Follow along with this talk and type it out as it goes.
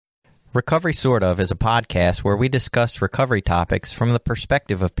Recovery Sort Of is a podcast where we discuss recovery topics from the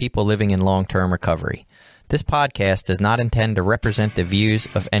perspective of people living in long-term recovery. This podcast does not intend to represent the views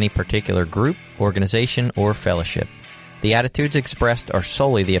of any particular group, organization, or fellowship. The attitudes expressed are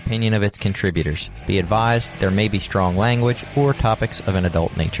solely the opinion of its contributors. Be advised, there may be strong language or topics of an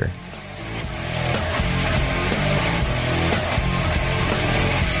adult nature.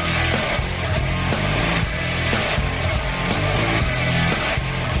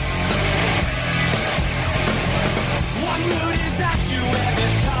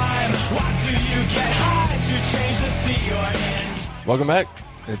 Welcome back.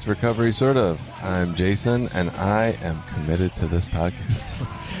 It's Recovery Sort Of. I'm Jason, and I am committed to this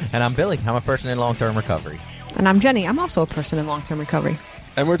podcast. And I'm Billy. I'm a person in long-term recovery. And I'm Jenny. I'm also a person in long-term recovery.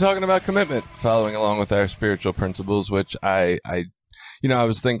 And we're talking about commitment, following along with our spiritual principles, which I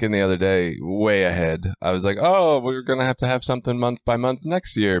was thinking the other day, way ahead. I was like, oh, we're going to have something month by month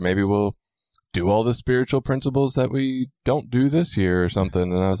next year. Maybe we'll do all the spiritual principles that we don't do this year or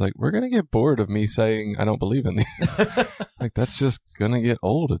something. And I was like, we're going to get bored of me saying I don't believe in these. Like, that's just going to get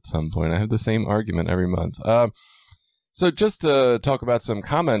old at some point. I have the same argument every month. So just to talk about some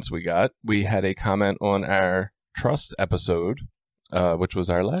comments we got, we had a comment on our trust episode, which was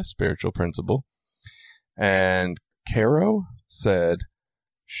our last spiritual principle. And Caro said,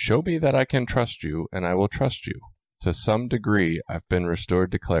 show me that I can trust you and I will trust you. To some degree, I've been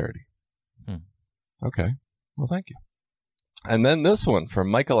restored to clarity. Okay. Well, thank you. And then this one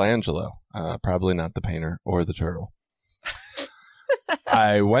from Michelangelo, probably not the painter or the turtle.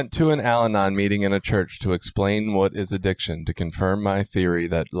 I went to an Al-Anon meeting in a church to explain what is addiction, to confirm my theory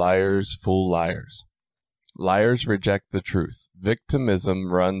that liars fool liars. Liars reject the truth.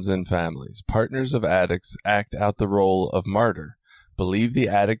 Victimism runs in families. Partners of addicts act out the role of martyr, believe the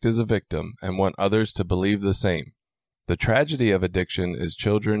addict is a victim, and want others to believe the same. The tragedy of addiction is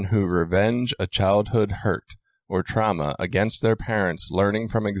children who revenge a childhood hurt or trauma against their parents, learning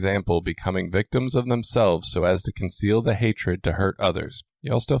from example, becoming victims of themselves so as to conceal the hatred to hurt others.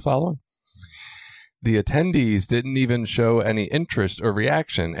 Y'all still following? The attendees didn't even show any interest or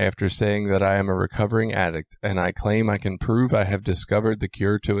reaction after saying that I am a recovering addict and I claim I can prove I have discovered the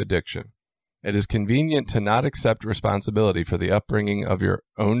cure to addiction. It is convenient to not accept responsibility for the upbringing of your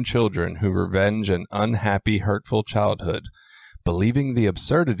own children who revenge an unhappy, hurtful childhood, believing the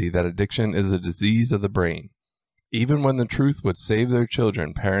absurdity that addiction is a disease of the brain. Even when the truth would save their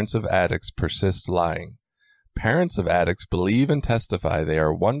children, parents of addicts persist lying. Parents of addicts believe and testify they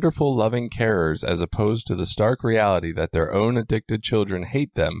are wonderful, loving carers as opposed to the stark reality that their own addicted children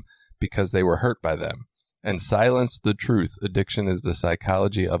hate them because they were hurt by them, and silence the truth addiction is the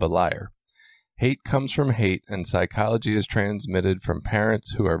psychology of a liar. Hate comes from hate, and psychology is transmitted from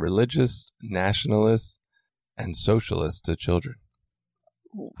parents who are religious, nationalists, and socialists to children.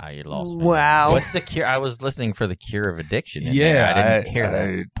 You lost me. Wow. What's the cure? I was listening for the cure of addiction. Yeah, I didn't hear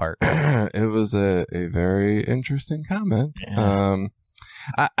that part. It was a very interesting comment. Yeah.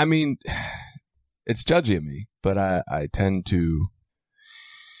 I mean, it's judgy of me, but I tend to,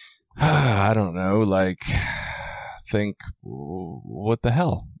 I don't know, like, think, what the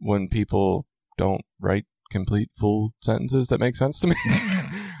hell when people don't write complete full sentences that make sense to me.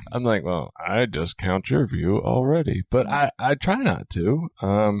 I'm like, well, I discount your view already, but I try not to.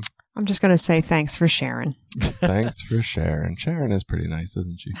 I'm just going to say thanks for sharing. Thanks for sharing. Sharon is pretty nice,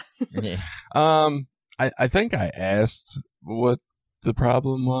 isn't she? Yeah. I think I asked what the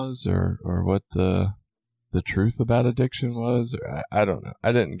problem was or what the truth about addiction was. I don't know.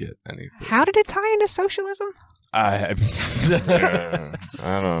 I didn't get anything. How did it tie into socialism? I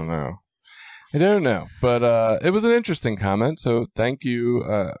don't know. I don't know, but it was an interesting comment, so thank you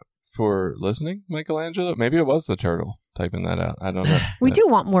for listening, Michelangelo. Maybe it was the turtle typing that out. I don't know. We do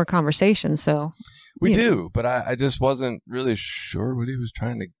want more conversation, so... We do, but I just wasn't really sure what he was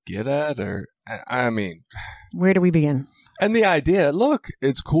trying to get at, or, I mean... Where do we begin? And the idea, look,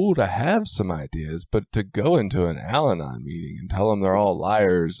 it's cool to have some ideas, but to go into an Al-Anon meeting and tell them they're all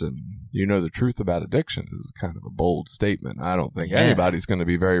liars and you know the truth about addiction is kind of a bold statement. I don't think anybody's going to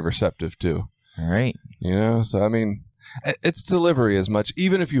be very receptive to. All right. You know, so I mean, it's delivery as much.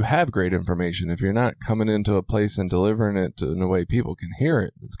 Even if you have great information, if you're not coming into a place and delivering it in a way people can hear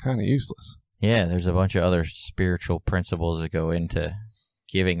it, it's kind of useless. Yeah, there's a bunch of other spiritual principles that go into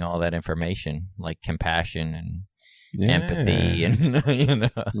giving all that information, like compassion and empathy and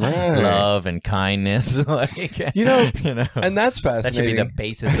love and kindness. Like, and that's fascinating. That should be the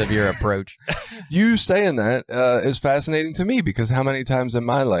basis of your approach. You saying that is fascinating to me, because how many times in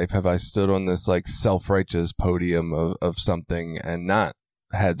my life have I stood on this like self-righteous podium of something and not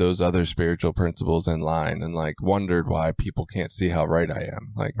had those other spiritual principles in line and like wondered why people can't see how right I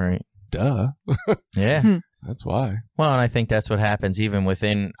am. Like, right. duh. Yeah. That's why. Well, and I think that's what happens even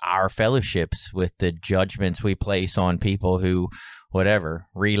within our fellowships with the judgments we place on people who, whatever,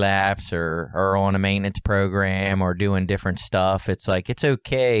 relapse or are on a maintenance program or doing different stuff. It's like, it's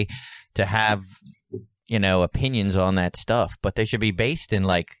okay to have, opinions on that stuff, but they should be based in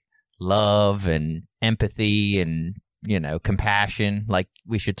like love and empathy and, compassion. Like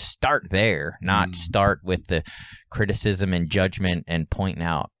we should start there, not start with the criticism and judgment and pointing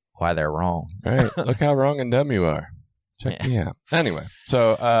out why they're wrong. Right. Look how wrong and dumb you are. Check me out. Anyway,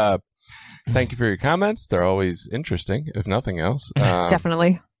 so thank you for your comments. They're always interesting, if nothing else.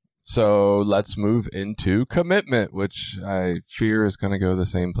 Definitely. So let's move into commitment, which I fear is going to go the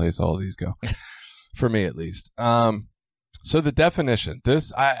same place all these go, for me at least. So the definition,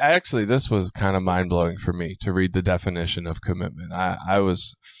 this was kind of mind-blowing for me to read the definition of commitment. I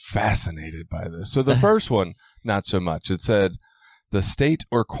was fascinated by this. So the first one, not so much. It said, the state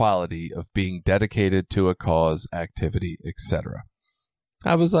or quality of being dedicated to a cause, activity, etc.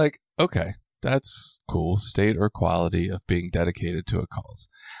 I was like, okay, that's cool. State or quality of being dedicated to a cause.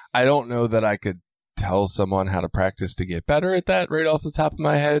 I don't know that I could tell someone how to practice to get better at that right off the top of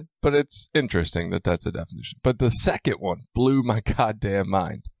my head, but it's interesting that that's a definition. But the second one blew my goddamn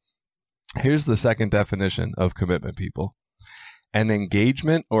mind. Here's the second definition of commitment, people. An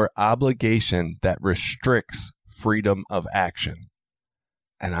engagement or obligation that restricts freedom of action.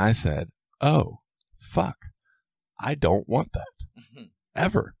 And I said, oh, fuck. I don't want that.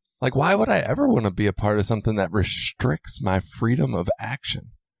 Ever. Like, why would I ever want to be a part of something that restricts my freedom of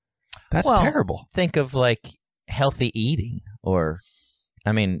action? That's terrible. Think of like healthy eating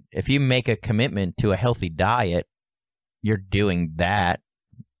if you make a commitment to a healthy diet, you're doing that,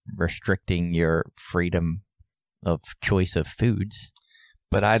 restricting your freedom of choice of foods.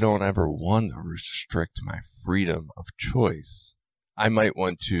 But I don't ever want to restrict my freedom of choice. I might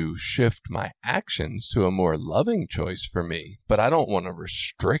want to shift my actions to a more loving choice for me, but I don't want to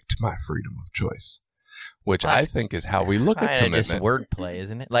restrict my freedom of choice, which I think is how we look at commitment. Just wordplay,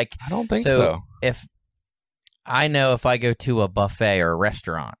 isn't it? Like, I don't think so. If I go to a buffet or a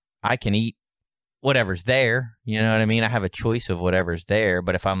restaurant, I can eat whatever's there. You know what I mean? I have a choice of whatever's there.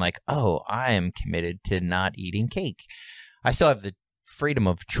 But if I'm like, oh, I am committed to not eating cake, I still have the freedom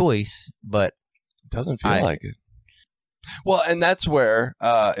of choice, but it doesn't feel like it. Well, and that's where,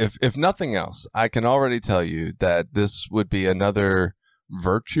 if nothing else, I can already tell you that this would be another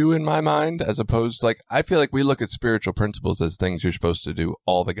virtue in my mind, as opposed, like, I feel like we look at spiritual principles as things you're supposed to do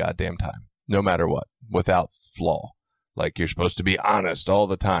all the goddamn time, no matter what, without flaw. Like, you're supposed to be honest all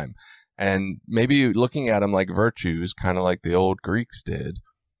the time. And maybe looking at them like virtues, kind of like the old Greeks did,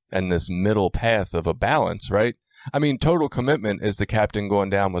 and this middle path of a balance, right? I mean, total commitment is the captain going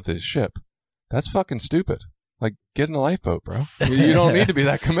down with his ship. That's fucking stupid. Like, get in a lifeboat, bro. You don't need to be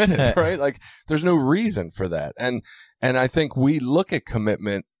that committed, right? Like, there's no reason for that. And I think we look at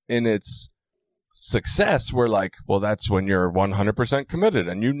commitment in its success. We're like, well, that's when you're 100% committed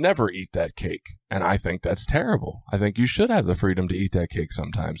and you never eat that cake. And I think that's terrible. I think you should have the freedom to eat that cake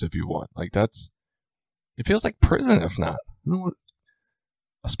sometimes if you want. Like, it feels like prison if not.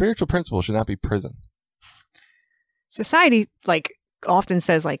 A spiritual principle should not be prison. Society, like, often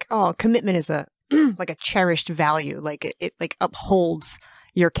says, like, oh, commitment is a like a cherished value, like it like upholds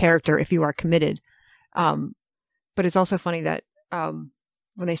your character if you are committed. But it's also funny that when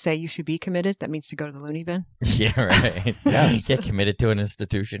they say you should be committed, that means to go to the loony bin. Yeah, right. Yes. Get committed to an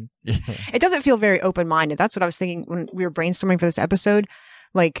institution. It doesn't feel very open-minded. That's what I was thinking when we were brainstorming for this episode.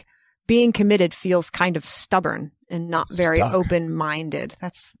 Like, being committed feels kind of stubborn and not very open-minded.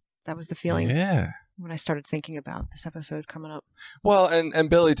 That was the feeling. Yeah. When I started thinking about this episode coming up. Well, and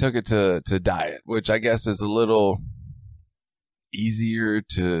Billy took it to diet, which I guess is a little easier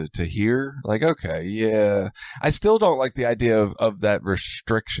to hear. Like, okay, yeah. I still don't like the idea of that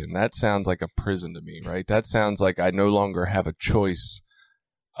restriction. That sounds like a prison to me, right? That sounds like I no longer have a choice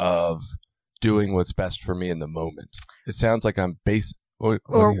of doing what's best for me in the moment. It sounds like I'm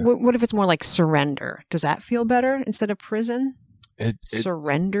what if it's more like surrender? Does that feel better instead of prison?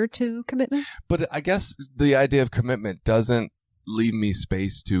 Surrender to commitment? But I guess the idea of commitment doesn't leave me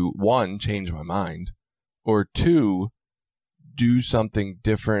space to, one, change my mind, or two, do something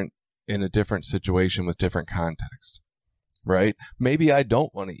different in a different situation with different context, right? Maybe I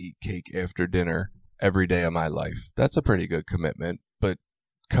don't want to eat cake after dinner every day of my life. That's a pretty good commitment, but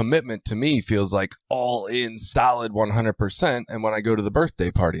commitment to me feels like all in, solid 100%, and when I go to the birthday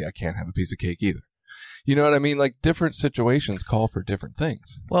party, I can't have a piece of cake either. You know what I mean? Like, different situations call for different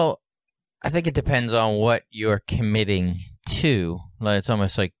things. Well, I think it depends on what you're committing to. Like, it's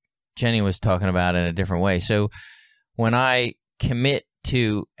almost like Jenny was talking about in a different way. So when I commit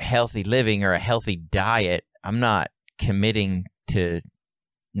to healthy living or a healthy diet, I'm not committing to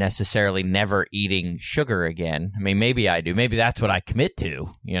necessarily never eating sugar again. I mean, maybe I do. Maybe that's what I commit to,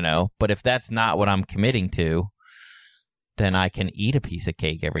 But if that's not what I'm committing to, then I can eat a piece of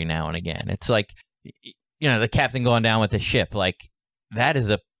cake every now and again. It's like, the captain going down with the ship. Like, that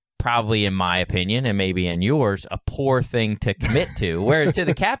is probably, in my opinion, and maybe in yours, a poor thing to commit to. Whereas to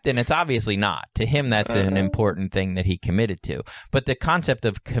the captain, it's obviously not. To him, that's an important thing that he committed to. But the concept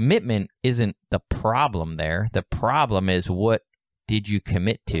of commitment isn't the problem there. The problem is, what did you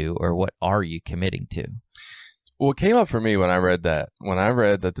commit to, or what are you committing to? What came up for me when I read that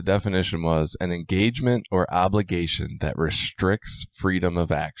the definition was an engagement or obligation that restricts freedom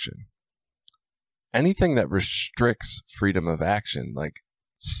of action. Anything that restricts freedom of action, like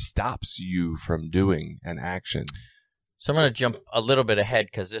stops you from doing an action. So I'm going to jump a little bit ahead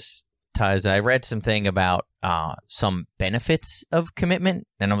because this ties. I read something about some benefits of commitment,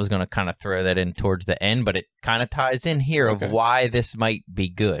 and I was going to kind of throw that in towards the end, but it kind of ties in here of why this might be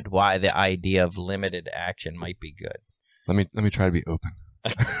good, why the idea of limited action might be good. Let me try to be open.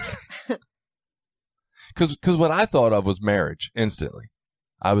 Because what I thought of was marriage instantly.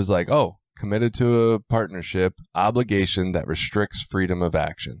 I was like, oh, committed to a partnership, obligation that restricts freedom of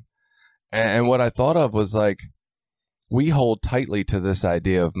action. And what I thought of was like, we hold tightly to this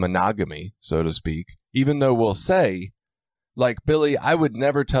idea of monogamy, so to speak, even though we'll say, like, Billy, I would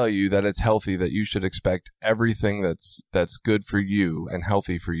never tell you that it's healthy, that you should expect everything that's good for you and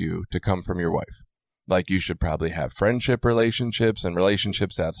healthy for you to come from your wife. Like, you should probably have friendship relationships and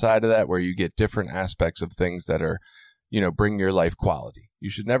relationships outside of that where you get different aspects of things that are, bring your life quality. You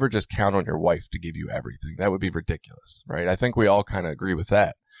should never just count on your wife to give you everything. That would be ridiculous, right? I think we all kind of agree with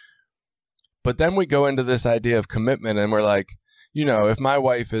that. But then we go into this idea of commitment, and we're like, if my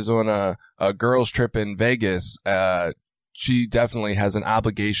wife is on a girls' trip in Vegas, she definitely has an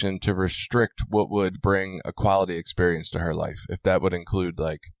obligation to restrict what would bring a quality experience to her life, if that would include,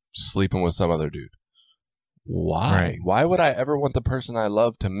 like, sleeping with some other dude. Why? Right. Why would I ever want the person I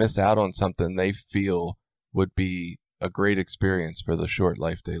love to miss out on something they feel would be a great experience for the short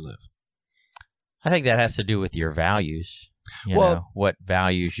life they live? I think that has to do with your values. What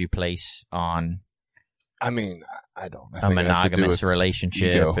values you place on. I mean, I don't. A monogamous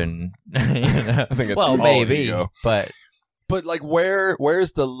relationship, ego. And I think it's maybe, ego. but like,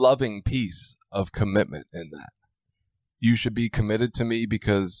 where's the loving piece of commitment in that? You should be committed to me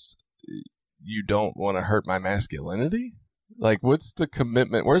because you don't want to hurt my masculinity. Like, what's the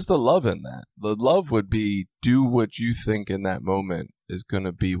commitment? Where's the love in that? The love would be do what you think in that moment is going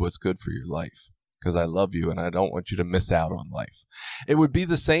to be what's good for your life. Because I love you and I don't want you to miss out on life. It would be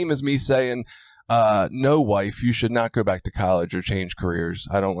the same as me saying, no, wife, you should not go back to college or change careers.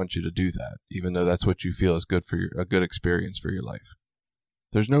 I don't want you to do that, even though that's what you feel is good for a good experience for your life.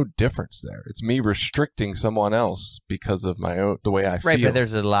 There's no difference there. It's me restricting someone else because of the way I feel. Right, but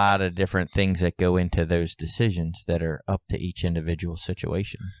there's a lot of different things that go into those decisions that are up to each individual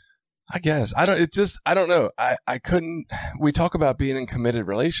situation. I guess. I don't know. I couldn't, we talk about being in committed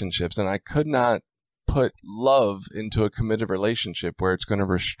relationships, and I could not put love into a committed relationship where it's going to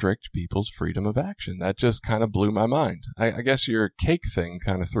restrict people's freedom of action. That just kind of blew my mind. I guess your cake thing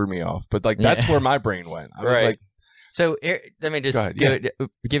kind of threw me off, but like that's where my brain went. I was like, so let me just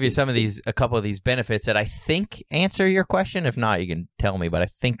give you a couple of these benefits that I think answer your question. If not, you can tell me, but I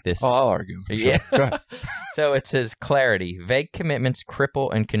think this. Oh, I'll argue. For sure. Go ahead. So it says clarity. Vague commitments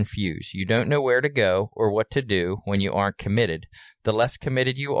cripple and confuse. You don't know where to go or what to do when you aren't committed. The less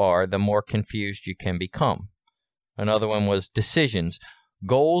committed you are, the more confused you can become. Another one was decisions.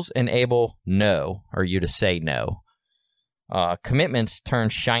 Goals enable no, or you to say no. Commitments turn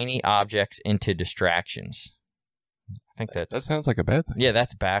shiny objects into distractions. I think that sounds like a bad thing. Yeah,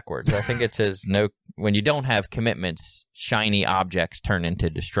 that's backwards. I think it says no. When you don't have commitments, shiny objects turn into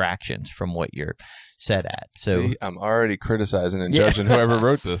distractions from what you're set at. So see, I'm already criticizing and judging whoever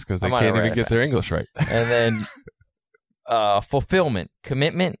wrote this because they can't even get their English right. And then fulfillment.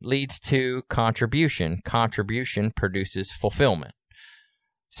 Commitment leads to contribution. Contribution produces fulfillment.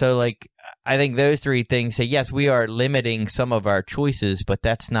 So, like, I think those three things say, yes, we are limiting some of our choices, but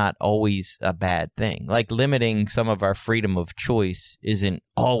that's not always a bad thing. Like, limiting some of our freedom of choice isn't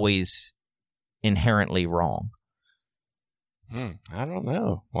always inherently wrong. I don't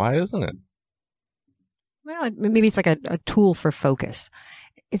know. Why isn't it? Well, maybe it's like a tool for focus.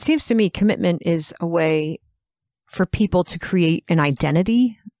 It seems to me commitment is a way for people to create an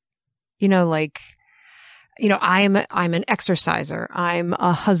identity, I'm an exerciser. I'm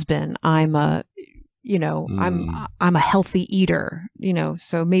a husband. I'm a healthy eater,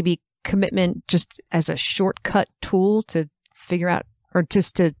 so maybe commitment just as a shortcut tool to figure out or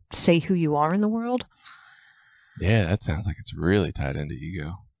just to say who you are in the world. Yeah, that sounds like it's really tied into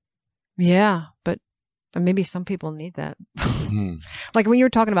ego. Yeah, but maybe some people need that. Hmm. Like when you were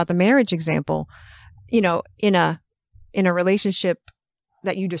talking about the marriage example, in a relationship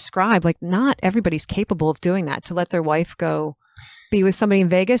that you described, like not everybody's capable of doing that. To let their wife go be with somebody in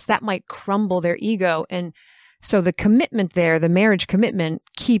Vegas, that might crumble their ego. And so the commitment there, the marriage commitment,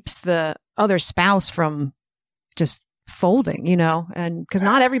 keeps the other spouse from just folding, and because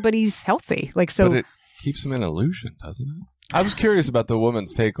not everybody's healthy. Like, so. But it keeps them in illusion, doesn't it? I was curious about the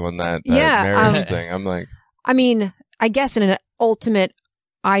woman's take on that Yeah, marriage thing. I'm like, I mean, I guess in an ultimate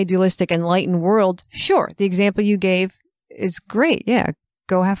idealistic enlightened world, sure, the example you gave is great. Yeah,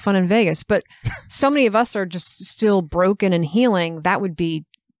 go have fun in Vegas. But so many of us are just still broken and healing. That would be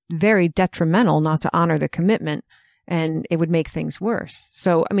very detrimental not to honor the commitment, and it would make things worse.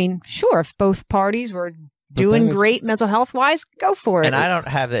 So, I mean, sure, if both parties were doing great mental health wise, go for it. And I don't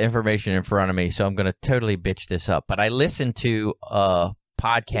have the information in front of me, so I'm going to totally bitch this up. But I listened to a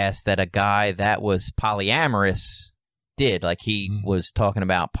podcast that a guy that was polyamorous did. Like, he was talking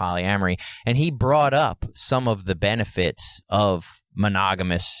about polyamory, and he brought up some of the benefits of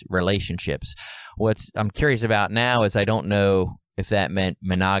monogamous relationships. What I'm curious about now is I don't know if that meant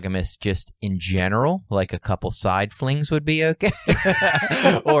monogamous just in general, like a couple side flings would be okay,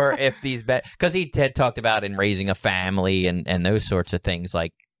 or if these because he had talked about in raising a family and those sorts of things.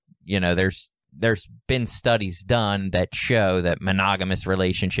 Like, there's been studies done that show that monogamous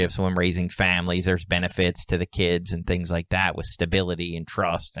relationships, when raising families, there's benefits to the kids and things like that with stability and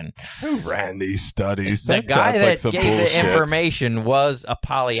trust. And who ran these studies? The That guy sounds like that some gave bullshit. the information was a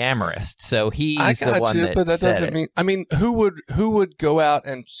polyamorist, so he's I the got one you, that but that said doesn't it. mean. I mean, who would go out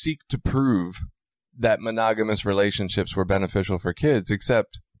and seek to prove that monogamous relationships were beneficial for kids,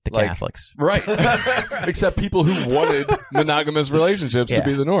 except The Catholics. Right. Except people who wanted monogamous relationships to Yeah.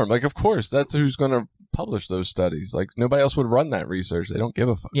 be the norm. Like, of course, that's who's going to publish those studies. Like, nobody else would run that research. They don't give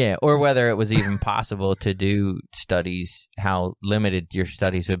a fuck. Yeah, or whether it was even possible to do studies, how limited your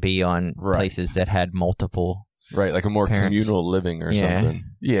studies would be on Right. places that had multiple. Right, like a more Parents. communal living or Yeah. something.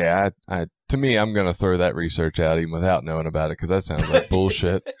 Yeah, to me, I'm going to throw that research out even without knowing about it, because that sounds like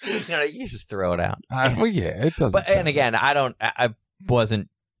bullshit. You just throw it out. Well, yeah, it doesn't But sound and again, I wasn't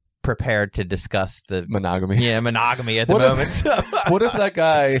prepared to discuss the monogamy. monogamy at the What if- moment. So- What if that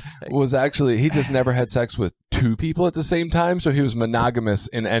guy was actually, he just never had sex with two people at the same time, so he was monogamous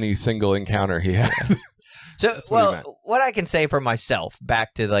in any single encounter he had? So, That's what he meant. what I can say for myself,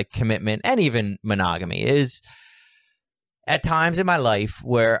 back to like commitment and even monogamy, is at times in my life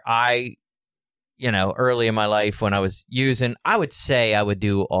where I, early in my life when I was using, I would say I would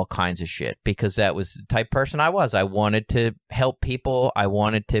do all kinds of shit because that was the type of person I was. I wanted to help people. I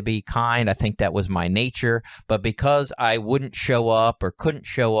wanted to be kind. I think that was my nature. But because I wouldn't show up or couldn't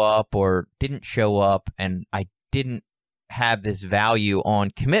show up or didn't show up, and I didn't have this value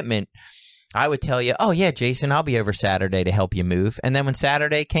on commitment, I would tell you, oh, yeah, Jason, I'll be over Saturday to help you move. And then when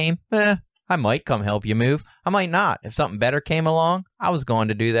Saturday came, I might come help you move. I might not. If something better came along, I was going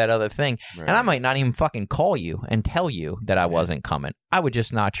to do that other thing. Right. And I might not even fucking call you and tell you that I wasn't coming. I would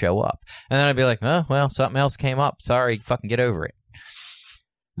just not show up. And then I'd be like, oh, well, something else came up. Sorry, fucking get over it.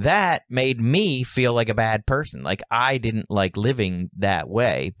 That made me feel like a bad person. Like I didn't like living that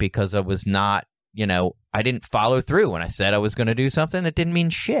way because I was not, I didn't follow through. When I said I was going to do something, it didn't mean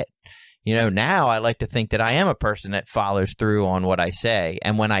shit. Now I like to think that I am a person that follows through on what I say.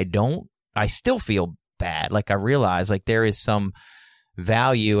 And when I don't, I still feel bad. Like I realize like there is some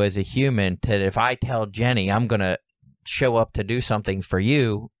value as a human that if I tell Jenny I'm going to show up to do something for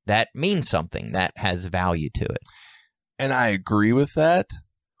you, that means something that has value to it. And I agree with that.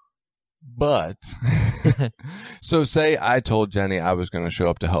 But, so say I told Jenny I was going to show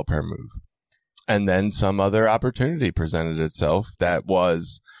up to help her move. And then some other opportunity presented itself that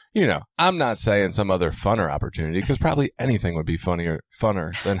was, I'm not saying some other funner opportunity, because probably anything would be funner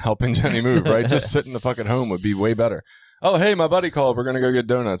than helping Jenny move, right? Just sitting the fucking home would be way better. Oh, hey, my buddy called. We're going to go get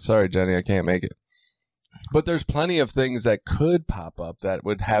donuts. Sorry, Jenny, I can't make it. But there's plenty of things that could pop up that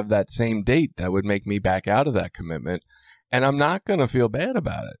would have that same date that would make me back out of that commitment. And I'm not going to feel bad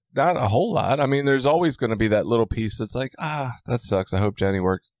about it. Not a whole lot. I mean, there's always going to be that little piece that's like, that sucks. I hope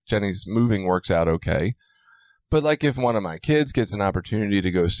Jenny's moving works out okay. But like if one of my kids gets an opportunity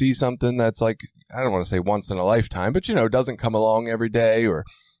to go see something that's like, I don't want to say once in a lifetime, but doesn't come along every day, or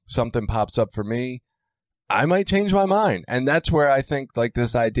something pops up for me, I might change my mind. And that's where I think like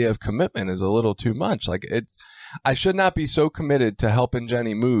this idea of commitment is a little too much. Like I should not be so committed to helping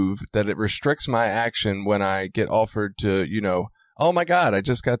Jenny move that it restricts my action when I get offered to, oh my God, I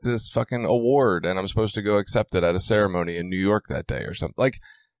just got this fucking award and I'm supposed to go accept it at a ceremony in New York that day or something. Like,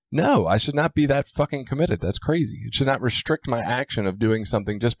 no, I should not be that fucking committed. That's crazy. It should not restrict my action of doing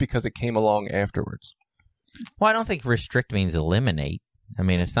something just because it came along afterwards. Well, I don't think restrict means eliminate. I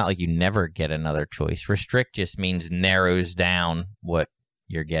mean, it's not like you never get another choice. Restrict just means narrows down what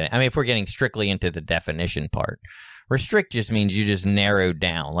you're getting. I mean, if we're getting strictly into the definition part, restrict just means you just narrow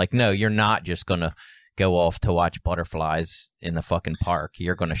down. Like, no, you're not just going to go off to watch butterflies in the fucking park.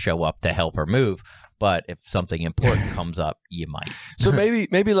 You're going to show up to help her move. But if something important comes up, you might. So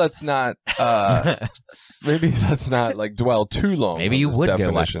maybe let's not like dwell too long. Maybe you would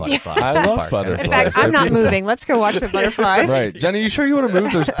definition. go watch butterflies. I love butterflies. In fact, I'm not moving. Let's go watch the butterflies. Right, Jenny, you sure you want to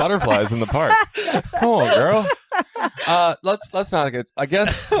move? There's butterflies in the park. Come on, girl. Let's not get. I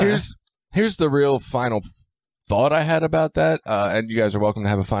guess here's the real final thought I had about that. And you guys are welcome to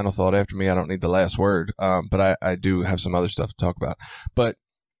have a final thought after me. I don't need the last word. But I do have some other stuff to talk about. But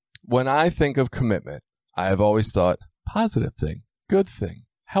when I think of commitment, I have always thought positive thing, good thing,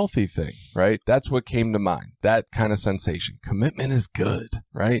 healthy thing, right? That's what came to mind, that kind of sensation. Commitment is good,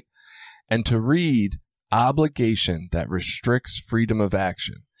 right? And to read obligation that restricts freedom of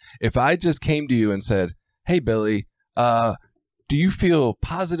action. If I just came to you and said, hey, Billy, do you feel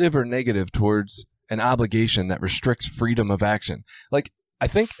positive or negative towards an obligation that restricts freedom of action? Like, I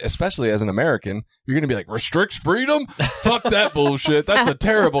think, especially as an American, you're going to be like, restricts freedom? Fuck that bullshit. That's a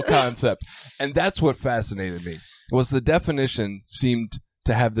terrible concept. And that's what fascinated me, was the definition seemed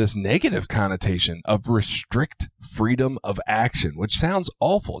to have this negative connotation of restrict freedom of action, which sounds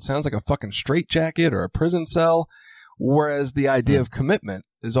awful. It sounds like a fucking straitjacket or a prison cell, whereas the idea of commitment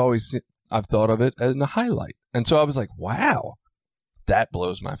is always, I've thought of it as a highlight. And so I was like, wow, that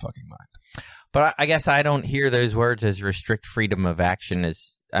blows my fucking mind. But I guess I don't hear those words as restrict freedom of action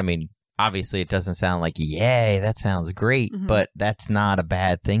as, I mean, obviously it doesn't sound like, yay, that sounds great, but that's not a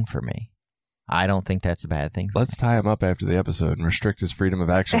bad thing for me. I don't think that's a bad thing. Let's tie him up after the episode and restrict his freedom of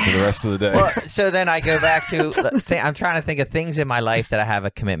action for the rest of the day. Well, so then I go back to, I'm trying to think of things in my life that I have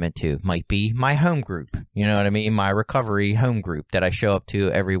a commitment to. Might be my home group, you know what I mean? My recovery home group that I show up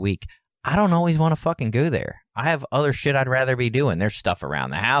to every week. I don't always want to fucking go there. I have other shit I'd rather be doing. There's stuff around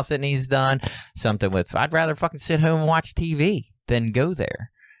the house that needs done. Something with, I'd rather fucking sit home and watch TV than go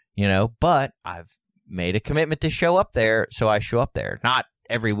there, you know? But I've made a commitment to show up there, so I show up there. Not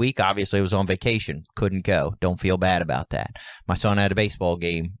every week, obviously. I was on vacation. Couldn't go. Don't feel bad about that. My son had a baseball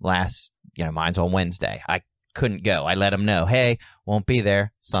game mine's on Wednesday. I couldn't go. I let him know, hey, won't be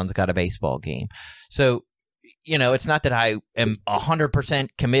there. Son's got a baseball game. So, you know, it's not that I am 100%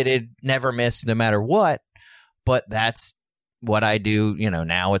 committed, never miss, no matter what, but that's what I do. You know,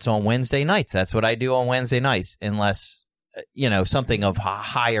 now it's on Wednesday nights. That's what I do on Wednesday nights, unless, you know, something of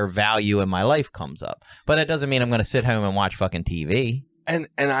higher value in my life comes up. But that doesn't mean I'm going to sit home and watch fucking TV. And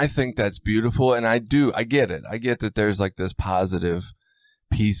I think that's beautiful. And I get it. I get that there's like this positive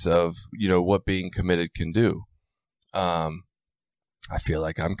piece of, you know, what being committed can do. I feel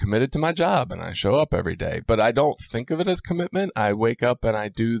like I'm committed to my job and I show up every day, but I don't think of it as commitment. I wake up and I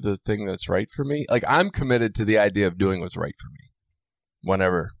do the thing that's right for me. Like, I'm committed to the idea of doing what's right for me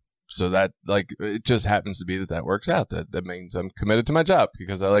whenever. So that, like, it just happens to be that works out. That means I'm committed to my job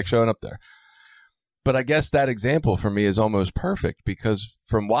because I like showing up there. But I guess that example for me is almost perfect, because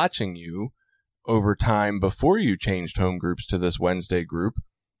from watching you over time before you changed home groups to this Wednesday group,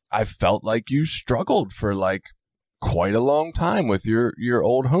 I felt like you struggled for like quite a long time with your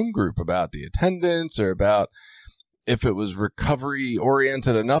old home group about the attendance, or about if it was recovery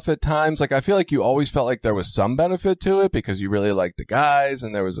oriented enough at times. Like, I feel like you always felt like there was some benefit to it because you really liked the guys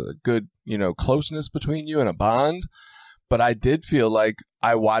and there was a good, you know, closeness between you and a bond. But I did feel like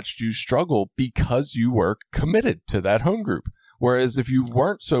I watched you struggle because you were committed to that home group. Whereas if you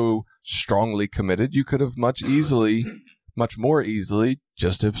weren't so strongly committed, you could have much more easily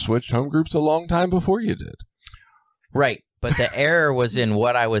just have switched home groups a long time before you did. Right. But the error was in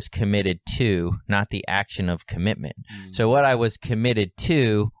what I was committed to, not the action of commitment. So what I was committed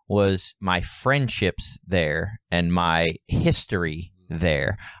to was my friendships there and my history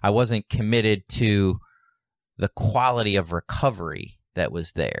there. I wasn't committed to the quality of recovery that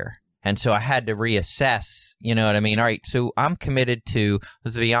was there. And so I had to reassess, you know what I mean? All right, so I'm committed to,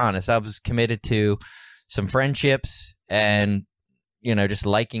 let's be honest, I was committed to some friendships and, you know, just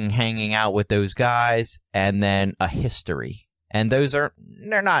liking hanging out with those guys, and then a history. And those they're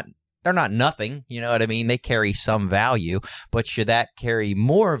not nothing, you know what I mean? They carry some value, but should that carry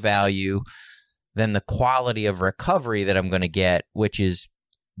more value than the quality of recovery that I'm going to get, which is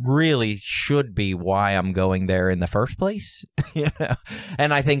really should be why I'm going there in the first place. You know?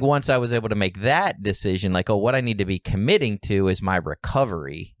 And I think once I was able to make that decision, like, oh, what I need to be committing to is my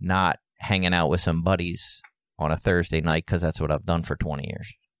recovery, not hanging out with some buddies on a Thursday night, because that's what I've done for 20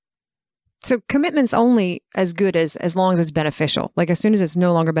 years. So commitment's only as good as long as it's beneficial. Like as soon as it's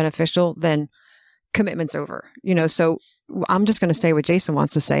no longer beneficial, then commitment's over. You know, so I'm just going to say what Jason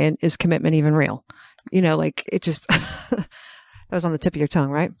wants to say, and is commitment even real? You know, like it just that was on the tip of your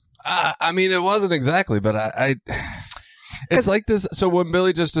tongue, right? I mean, it wasn't exactly, but I it's like this. So when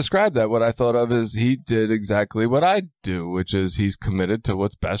Billy just described that, what I thought of is he did exactly what I do, which is he's committed to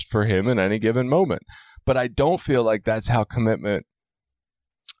what's best for him in any given moment. But I don't feel like that's how commitment,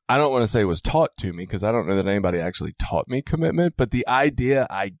 I don't want to say was taught to me, because I don't know that anybody actually taught me commitment, but the idea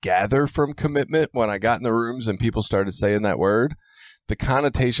I gather from commitment when I got in the rooms and people started saying that word, the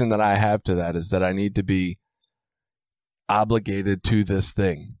connotation that I have to that is that I need to be obligated to this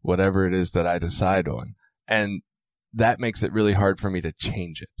thing, whatever it is that I decide on. And that makes it really hard for me to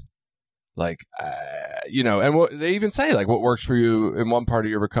change it. Like, you know, and what they even say, like, what works for you in one part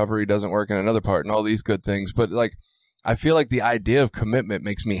of your recovery doesn't work in another part, and all these good things. But like, I feel like the idea of commitment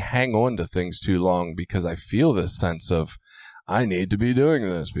makes me hang on to things too long, because I feel this sense of, I need to be doing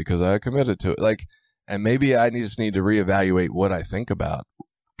this because I committed to it. Like, and maybe I just need to reevaluate what I think about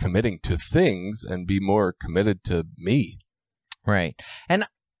committing to things and be more committed to me. Right. And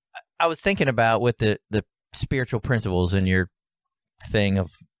I was thinking about with the spiritual principles in your thing of,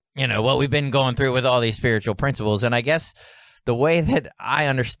 you know, what we've been going through with all these spiritual principles. And I guess the way that I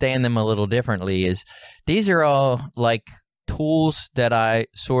understand them a little differently is these are all like tools that I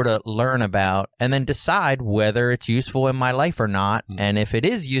sort of learn about and then decide whether it's useful in my life or not. And if it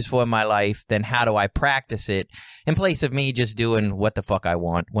is useful in my life, then how do I practice it in place of me just doing what the fuck I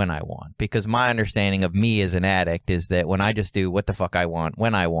want when I want? Because my understanding of me as an addict is that when I just do what the fuck I want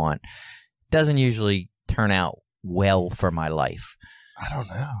when I want, it doesn't usually turn out well for my life. I don't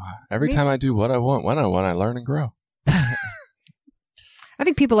know. Every time I do what I want when I want, I learn and grow. I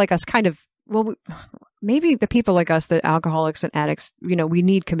think people like us kind of, well, maybe the people like us, the alcoholics and addicts, you know, we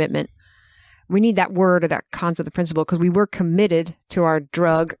need commitment. We need that word or that concept, the principle, because we were committed to our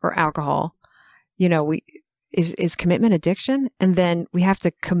drug or alcohol. You know, is commitment addiction? And then we have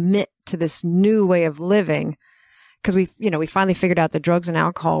to commit to this new way of living because we finally figured out that drugs and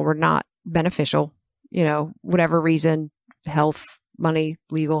alcohol were not beneficial, you know, whatever reason, health, money,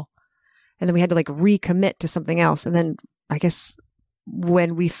 legal. And then we had to like recommit to something else. And then I guess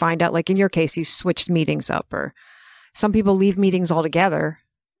when we find out, like in your case, you switched meetings up, or some people leave meetings altogether,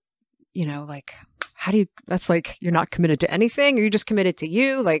 you know, like how do you, that's like, you're not committed to anything, or you're just committed to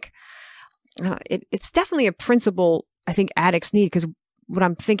you. Like it's definitely a principle I think addicts need, because what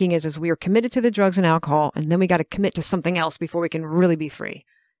I'm thinking is we are committed to the drugs and alcohol, and then we got to commit to something else before we can really be free.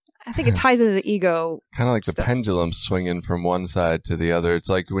 I think it ties into the ego. Kind of like stuff. The pendulum swinging from one side to the other. It's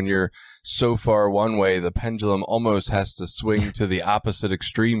like when you're so far one way, the pendulum almost has to swing to the opposite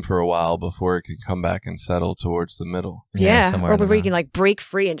extreme for a while before it can come back and settle towards the middle. Yeah. Or where you can like break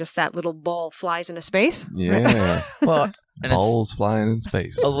free and just that little ball flies into space. Yeah. Well, and balls flying in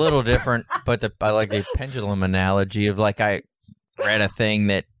space. A little different, but I like the pendulum analogy of, like, I read a thing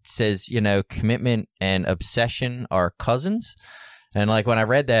that says, you know, commitment and obsession are cousins. And like when I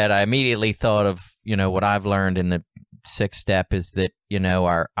read that, I immediately thought of, you know, what I've learned in the 6th step is that, you know,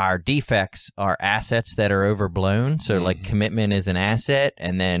 our defects are assets that are overblown. So like commitment is an asset.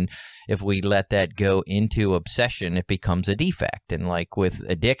 And then if we let that go into obsession, it becomes a defect. And like with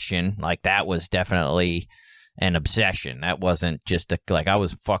addiction, like that was definitely an obsession. That wasn't just like I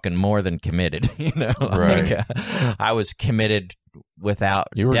was fucking more than committed, you know. Right. Like, I was committed without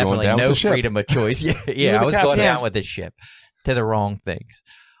definitely going down no freedom of choice. Yeah, I was going down with the ship to the wrong things.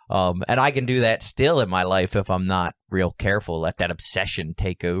 And I can do that still in my life if I'm not real careful, let that obsession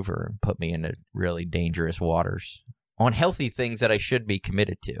take over and put me into really dangerous waters on healthy things that I should be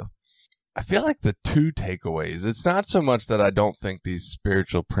committed to. I feel like the 2 takeaways, it's not so much that I don't think these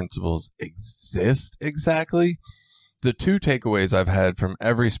spiritual principles exist exactly. The 2 takeaways I've had from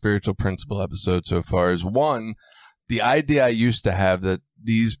every spiritual principle episode so far is, 1, the idea I used to have that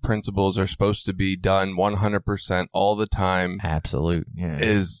these principles are supposed to be done 100% all the time. Absolute. Yeah.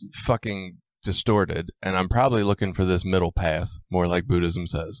 Is fucking distorted. And I'm probably looking for this middle path, more like Buddhism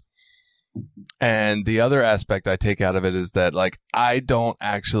says. And the other aspect I take out of it is that, like, I don't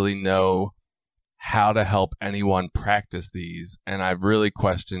actually know how to help anyone practice these. And I've really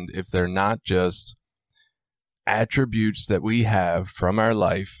questioned if they're not just attributes that we have from our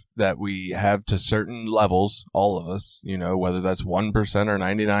life that we have to certain levels, all of us, you know, whether that's 1% or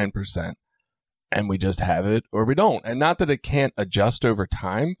 99%. and we just have it or we don't. And not that it can't adjust over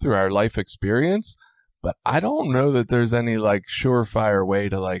time through our life experience, but I don't know that there's any like surefire way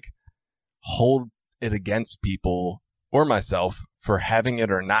to like hold it against people or myself for having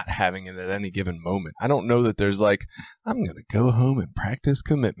it or not having it at any given moment. I don't know that there's like, I'm going to go home and practice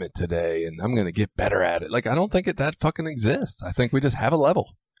commitment today and I'm going to get better at it. Like, I don't think that fucking exists. I think we just have a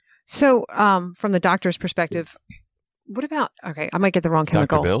level. So, from the doctor's perspective, what about, okay, I might get the wrong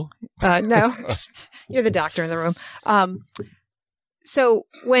chemical. Dr. Bill? No, you're the doctor in the room. So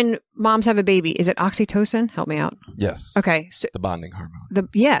when moms have a baby, is it oxytocin? Help me out. Yes. Okay. So the bonding hormone.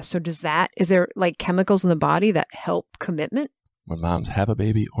 So is there like chemicals in the body that help commitment? When moms have a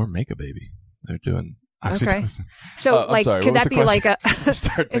baby or make a baby, they're doing oxytocin. Okay. So like, sorry, could that be like a,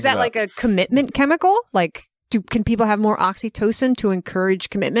 is that like a commitment chemical? Like, can people have more oxytocin to encourage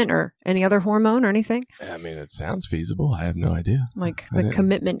commitment or any other hormone or anything? I mean, it sounds feasible. I have no idea. Like the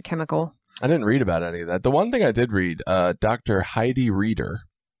commitment chemical. I didn't read about any of that. The one thing I did read, Dr. Heidi Reeder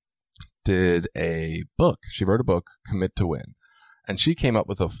did a book. She wrote a book, Commit to Win. And she came up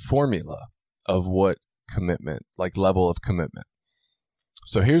with a formula of what commitment, like level of commitment.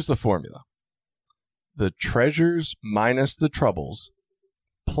 So here's the formula. The treasures minus the troubles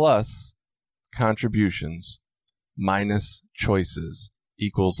plus contributions minus choices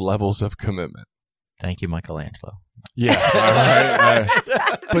equals levels of commitment. Thank you, Michelangelo. Yeah, all right.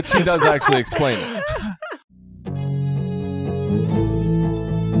 But she does actually explain it.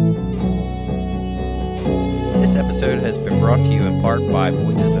 This episode has been brought to you in part by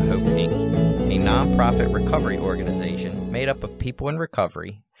Voices of Hope, Inc., a nonprofit recovery organization made up of people in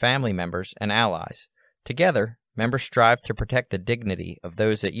recovery, family members, and allies. Together, members strive to protect the dignity of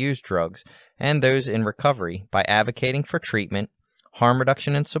those that use drugs and those in recovery by advocating for treatment, harm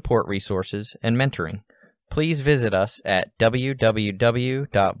reduction and support resources, and mentoring. Please visit us at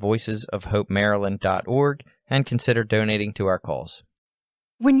www.voicesofhopemaryland.org and consider donating to our cause.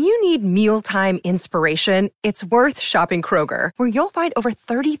 When you need mealtime inspiration, it's worth shopping Kroger, where you'll find over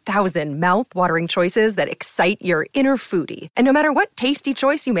 30,000 mouth-watering choices that excite your inner foodie. And no matter what tasty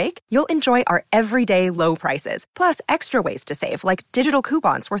choice you make, you'll enjoy our everyday low prices, plus extra ways to save, like digital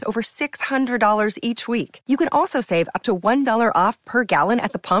coupons worth over $600 each week. You can also save up to $1 off per gallon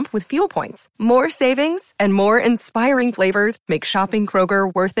at the pump with fuel points. More savings and more inspiring flavors make shopping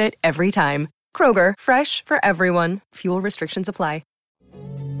Kroger worth it every time. Kroger, fresh for everyone. Fuel restrictions apply.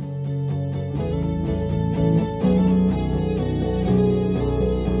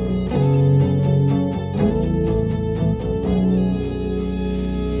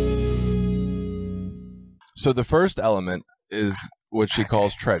 So the first element is what she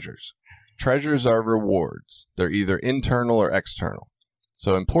calls treasures. Treasures are rewards. They're either internal or external.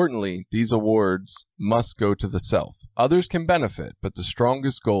 So importantly, these awards must go to the self. Others can benefit, but the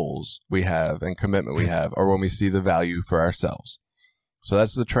strongest goals we have and commitment we have are when we see the value for ourselves. So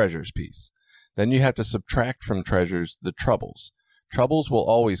that's the treasures piece. Then you have to subtract from treasures the troubles. Troubles will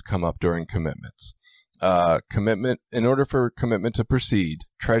always come up during commitments. In order for commitment to proceed,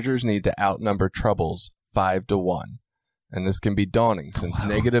 treasures need to outnumber troubles 5-1. And this can be daunting since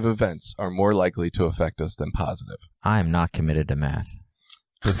negative events are more likely to affect us than positive. I am not committed to math.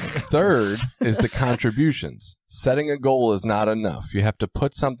 The third is the contributions. Setting a goal is not enough. You have to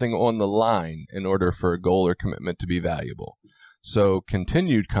put something on the line in order for a goal or commitment to be valuable. So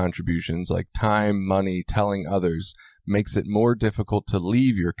continued contributions like time, money, telling others makes it more difficult to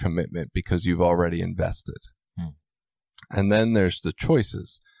leave your commitment because you've already invested. And then there's the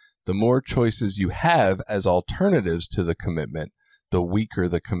choices. The more choices you have as alternatives to the commitment, the weaker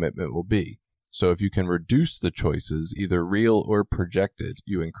the commitment will be. So if you can reduce the choices, either real or projected,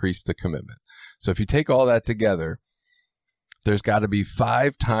 you increase the commitment. So if you take all that together, there's got to be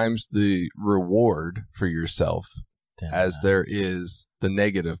 5 times the reward for yourself as there is the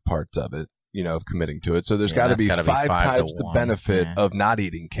negative parts of it, of committing to it. So there's got to be 5 times the benefit of not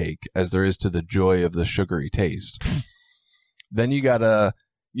eating cake as there is to the joy of the sugary taste. Then you got to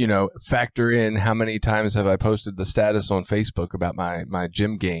factor in how many times have I posted the status on Facebook about my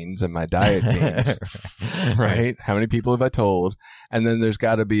gym gains and my diet gains, right? How many people have I told? And then there's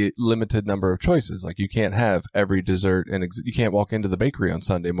got to be a limited number of choices. Like you can't have every dessert and you can't walk into the bakery on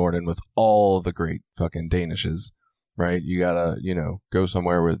Sunday morning with all the great fucking Danishes, right? You got to, go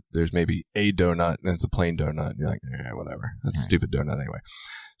somewhere where there's maybe a donut and it's a plain donut. And you're like, whatever. That's a stupid donut anyway.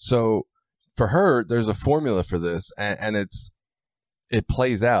 So for her, there's a formula for this and it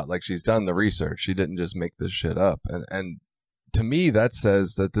plays out like she's done the research. She didn't just make this shit up. And to me, that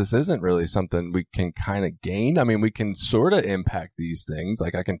says that this isn't really something we can kind of gain. I mean, we can sort of impact these things.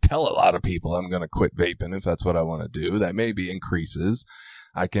 Like I can tell a lot of people I'm going to quit vaping if that's what I want to do. That maybe increases.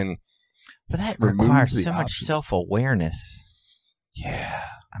 I can But that remove requires the so much options. self-awareness. Yeah.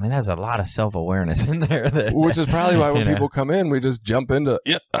 I mean, there's a lot of self-awareness in there. Which is probably why when You know. people come in, we just jump into,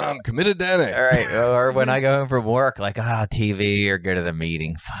 yep, I'm committed to NA. All right. Or when I go home from work, like, TV or go to the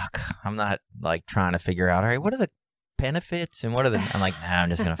meeting. Fuck. I'm not, like, trying to figure out, all right, what are the benefits and what are the... I'm like, nah, I'm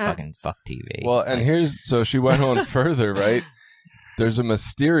just going to fucking fuck TV. Well, and so she went on further, right? There's a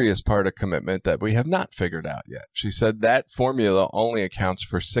mysterious part of commitment that we have not figured out yet. She said that formula only accounts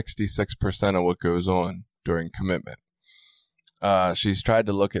for 66% of what goes on during commitment. She's tried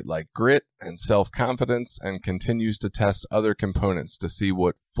to look at like grit and self-confidence and continues to test other components to see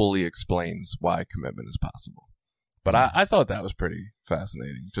what fully explains why commitment is possible. But I thought that was pretty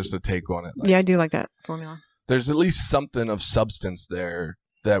fascinating, just a take on it. Like, Yeah, I do like that formula. there's at least something of substance there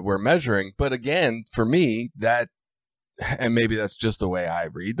that we're measuring. But again, for me, that, and maybe that's just the way I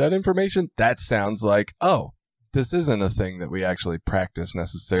read that information, that sounds like, oh, this isn't a thing that we actually practice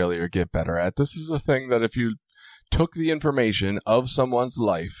necessarily or get better at. This is a thing that if you took the information of someone's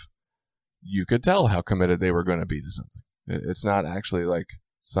life, you could tell how committed they were going to be to something. It's not actually like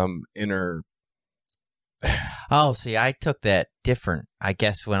some inner... Oh, see, I took that different. I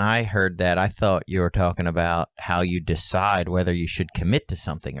guess when I heard that, I thought you were talking about how you decide whether you should commit to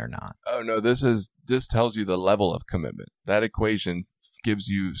something or not. Oh, no, this tells you the level of commitment. That equation gives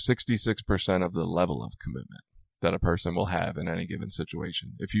you 66% of the level of commitment that a person will have in any given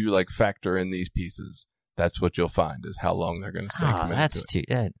situation. If you like factor in these pieces, that's what you'll find is how long they're going to stay committed That's to it.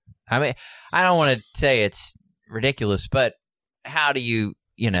 too... I mean, I don't want to say it's ridiculous, but how do you...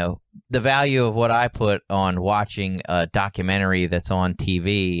 the value of what I put on watching a documentary that's on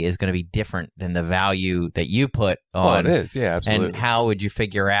TV is going to be different than the value that you put on. Oh, it is. Yeah, absolutely. And how would you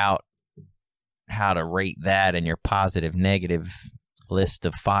figure out how to rate that in your positive negative list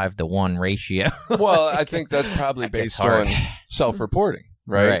of 5-to-1 ratio? Well, I think that's probably That gets based on hard. self-reporting,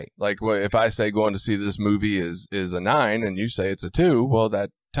 right? Right. Like if I say going to see this movie is a 9 and you say it's a 2, well, that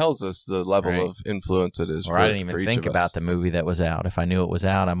tells us the level Right. of influence it is Or for I didn't for even each think of about us. the movie that was out. If I knew it was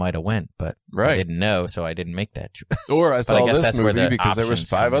out, I might have went, but I Right. didn't know, so I didn't make that choice. Or I I saw guess this that's where movie the because there was options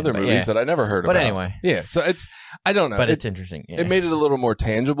 5 come in, other but movies yeah. that I never heard But about. anyway. Yeah, so I don't know. But it's interesting. Yeah. It made it a little more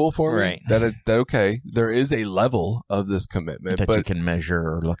tangible for me Right. that okay, there is a level of this commitment, that but you can measure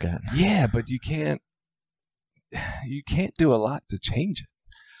or look at. yeah, but you can't do a lot to change it.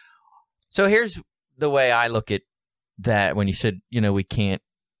 So here's the way I look at that when you said, we can't.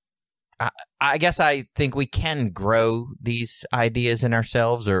 I guess I think we can grow these ideas in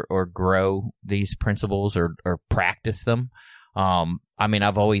ourselves or grow these principles or practice them. I mean,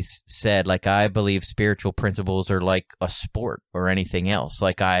 I've always said, like, I believe spiritual principles are like a sport or anything else.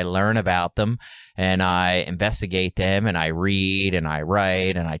 Like, I learn about them and I investigate them and I read and I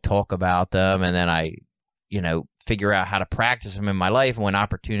write and I talk about them and then I, figure out how to practice them in my life. And when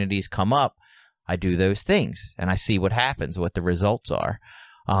opportunities come up, I do those things and I see what happens, what the results are.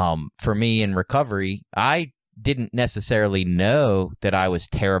 For me in recovery, I didn't necessarily know that I was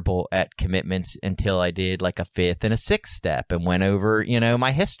terrible at commitments until I did like a 5th and a 6th step and went over,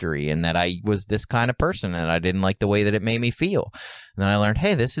 my history and that I was this kind of person and I didn't like the way that it made me feel. And then I learned,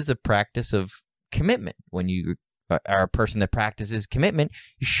 hey, this is a practice of commitment. When you are a person that practices commitment,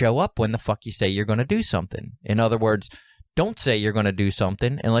 you show up when the fuck you say you're going to do something. In other words, don't say you're going to do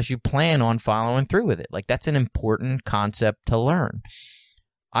something unless you plan on following through with it. Like, that's an important concept to learn.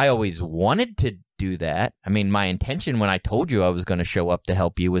 I always wanted to do that. I mean, my intention when I told you I was going to show up to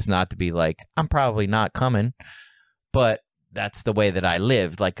help you was not to be like, I'm probably not coming, but that's the way that I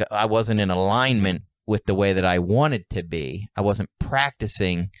lived. Like, I wasn't in alignment with the way that I wanted to be. I wasn't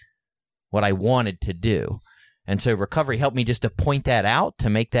practicing what I wanted to do. And so recovery helped me just to point that out, to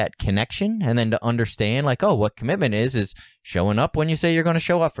make that connection, and then to understand, like, oh, what commitment is showing up when you say you're going to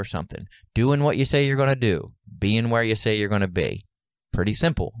show up for something, doing what you say you're going to do, being where you say you're going to be. Pretty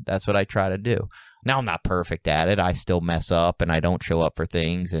simple. That's what I try to do. Now, I'm not perfect at it. I still mess up and I don't show up for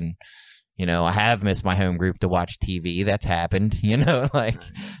things. And, I have missed my home group to watch TV. That's happened,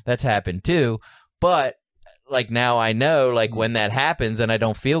 that's happened too. But like, now I know, like, when that happens and I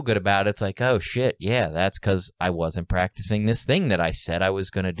don't feel good about it, it's like, oh shit, yeah, that's because I wasn't practicing this thing that I said I was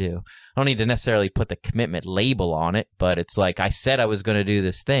going to do. I don't need to necessarily put the commitment label on it, but it's like, I said I was going to do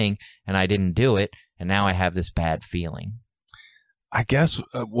this thing and I didn't do it. And now I have this bad feeling. I guess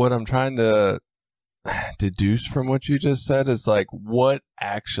what I'm trying to deduce from what you just said is like, what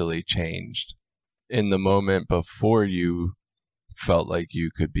actually changed in the moment before you felt like you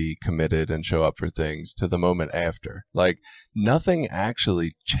could be committed and show up for things to the moment after? Like, nothing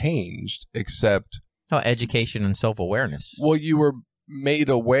actually changed except Education and self-awareness. you were made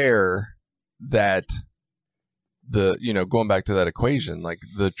aware that going back to that equation, like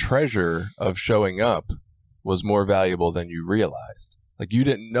the treasure of showing up was more valuable than you realized. Like you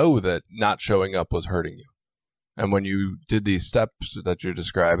didn't know that not showing up was hurting you. And when you did these steps that you're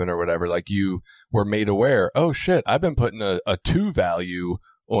describing or whatever, like you were made aware, oh shit, I've been putting a 2 value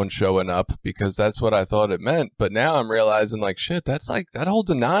on showing up because that's what I thought it meant. But now I'm realizing like, shit, that's like, that holds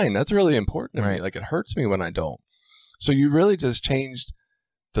a 9. That's really important to me. Like it hurts me when I don't. So you really just changed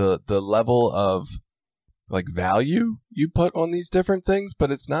the level of like value you put on these different things,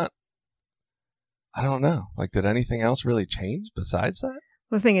 but it's not, I don't know. Like, did anything else really change besides that?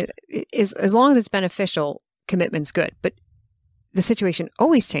 The thing is, as long as it's beneficial, commitment's good. But the situation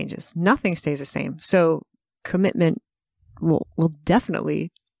always changes. Nothing stays the same. So commitment will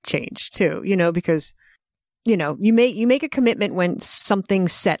definitely change too, because, you make a commitment when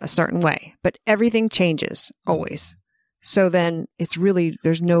something's set a certain way, but everything changes always. So then it's really,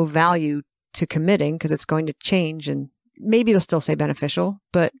 there's no value to committing because it's going to change, and maybe it'll still say beneficial,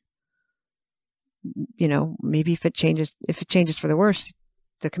 but maybe if it changes for the worse,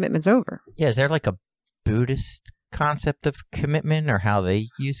 the commitment's over. Yeah. Is there like a Buddhist concept of commitment or how they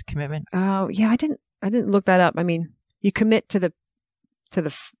use commitment? Oh, yeah. I didn't look that up. I mean, you commit to the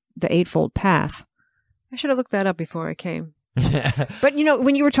Eightfold Path. I should have looked that up before I came. But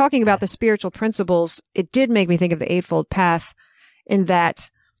when you were talking about the spiritual principles, it did make me think of the Eightfold Path in that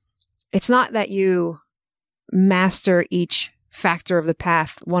it's not that you master each factor of the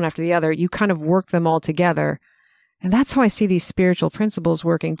path one after the other. You kind of work them all together. And that's how I see these spiritual principles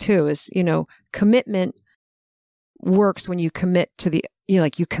working too, is, commitment works when you commit to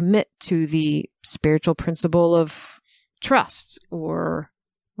you commit to the spiritual principle of trust, or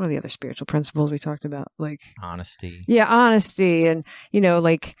what are the other spiritual principles we talked about? Like honesty. Yeah, honesty. And,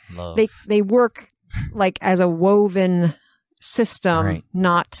 like love. They work like as a woven system, Right.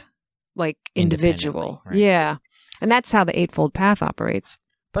 not like individual. Right. Yeah. And that's how the Eightfold Path operates.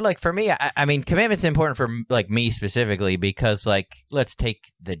 But like for me, I mean, commitment's important for like me specifically because like, let's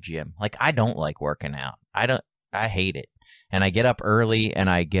take the gym. Like I don't like working out. I hate it. And I get up early and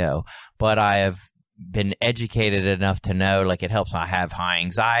I go, but I have been educated enough to know like it helps. I have high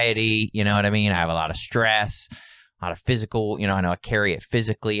anxiety. You know what I mean? I have a lot of stress, a lot of physical, I know I carry it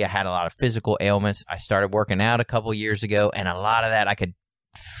physically. I had a lot of physical ailments. I started working out a couple years ago, and a lot of that I could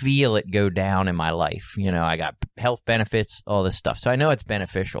feel it go down in my life. I got health benefits, all this stuff. So I know it's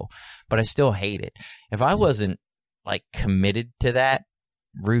beneficial, but I still hate it. If I wasn't like committed to that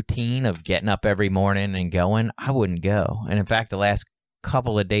routine of getting up every morning and going, I wouldn't go. And in fact, the last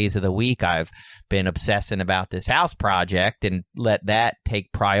couple of days of the week, I've been obsessing about this house project and let that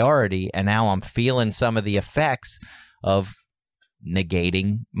take priority. And now I'm feeling some of the effects of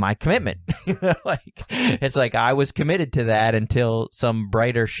negating my commitment. It's like I was committed to that until some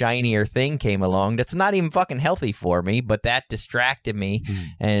brighter, shinier thing came along that's not even fucking healthy for me, but that distracted me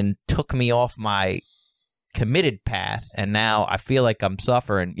and took me off my committed path. And now I feel like I'm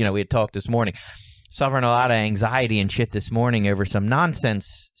suffering. We had talked this morning, suffering a lot of anxiety and shit this morning over some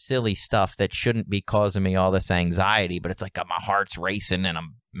nonsense, silly stuff that shouldn't be causing me all this anxiety, but it's like my heart's racing and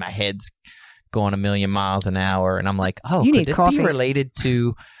my head's going a million miles an hour, and I'm like, oh, could this be related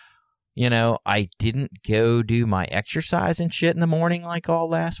to, I didn't go do my exercise and shit in the morning like all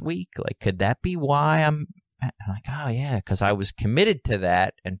last week? Like, could that be why I'm like, oh yeah, because I was committed to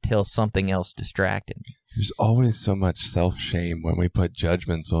that until something else distracted me. There's always so much self-shame when we put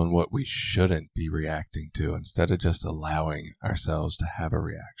judgments on what we shouldn't be reacting to instead of just allowing ourselves to have a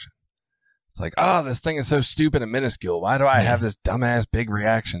reaction. It's like, oh, this thing is so stupid and minuscule. Why do I have this dumbass big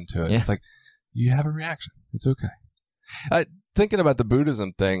reaction to it? Yeah. It's like, you have a reaction. It's okay. Thinking about the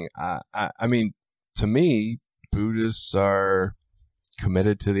Buddhism thing, I mean, to me, Buddhists are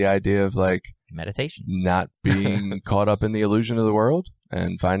committed to the idea of like meditation, not being caught up in the illusion of the world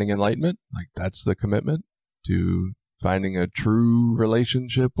and finding enlightenment. Like that's the commitment to finding a true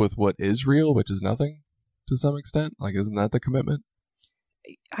relationship with what is real, which is nothing to some extent. Like, isn't that the commitment?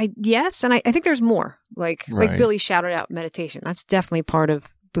 Yes. And I think there's more like Billy shouted out meditation. That's definitely part of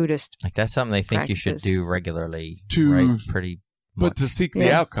Buddhist. Like that's something they think practices. You should do regularly. Pretty much. But to seek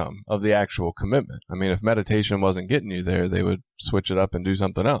the outcome of the actual commitment. I mean, if meditation wasn't getting you there, they would switch it up and do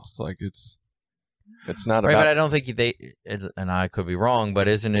something else. Like it's not right, about. But I don't think and I could be wrong, but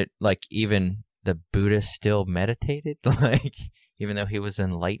isn't it like even the Buddha still meditated? Like even though he was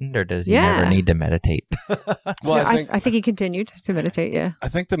enlightened, or does he never need to meditate? Well, I think he continued to meditate. Yeah. I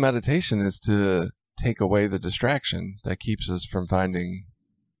think the meditation is to take away the distraction that keeps us from finding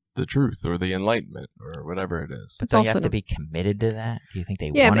the truth or the enlightenment or whatever it is. But do you have to be committed to that? Do you think they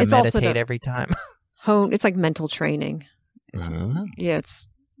want to meditate every time? It's like mental training. Yeah,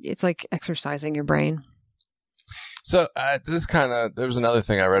 it's like exercising your brain. So there was another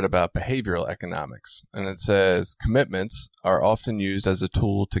thing I read about behavioral economics, and it says commitments are often used as a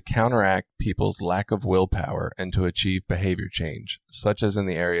tool to counteract people's lack of willpower and to achieve behavior change, such as in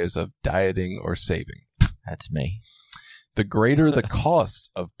the areas of dieting or saving. That's me. The greater the cost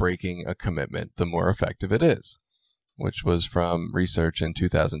of breaking a commitment, the more effective it is, which was from research in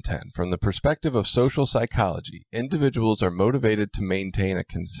 2010. From the perspective of social psychology, individuals are motivated to maintain a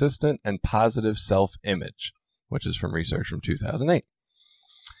consistent and positive self-image, which is from research from 2008.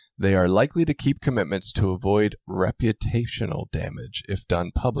 They are likely to keep commitments to avoid reputational damage if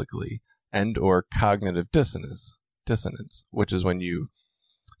done publicly, and or cognitive dissonance, which is when you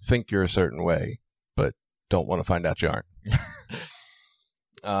think you're a certain way, but don't want to find out you aren't.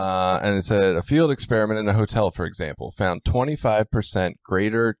 And it said a field experiment in a hotel, for example, found 25%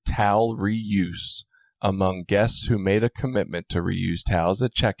 greater towel reuse among guests who made a commitment to reuse towels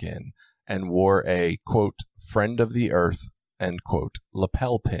at check-in and wore a, quote, friend of the earth, end quote,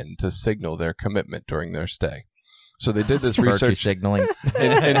 lapel pin to signal their commitment during their stay. So they did this research signaling.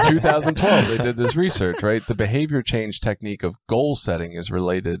 in 2012. They did this research, right? The behavior change technique of goal setting is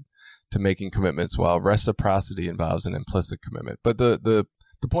related to making commitments, while reciprocity involves an implicit commitment. But the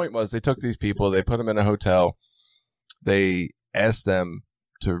point was, they took these people, they put them in a hotel, they asked them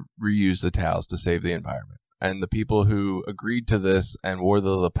to reuse the towels to save the environment. And the people who agreed to this and wore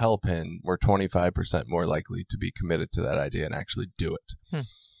the lapel pin were 25% more likely to be committed to that idea and actually do it.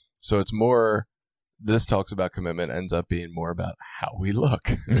 So it's more, this talks about commitment, ends up being more about how we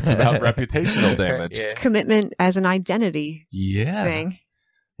look. It's about reputational damage. Yeah. Commitment as an identity thing.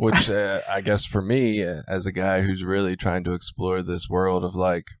 Which I guess for me, as a guy who's really trying to explore this world of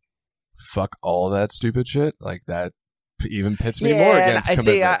like, fuck all that stupid shit, like that even pits me more against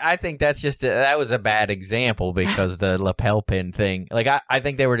commitment. I think that's just that was a bad example because the lapel pin thing. Like I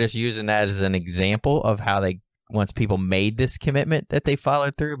think they were just using that as an example of how they once people made this commitment that they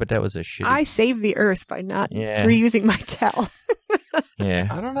followed through, but that was a shitty. I saved the earth by not reusing my towel. Yeah,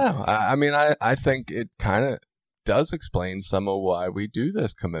 I don't know. I mean, I think it kind of does explain some of why we do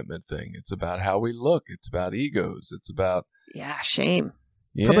this commitment thing. It's about how we look. It's about egos. It's about shame.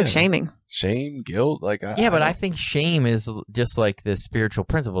 Public shaming. Shame, guilt. Like I think shame is just like the spiritual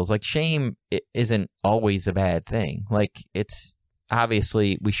principles. Like shame isn't always a bad thing. Like it's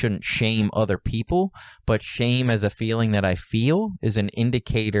obviously we shouldn't shame other people, but shame as a feeling that I feel is an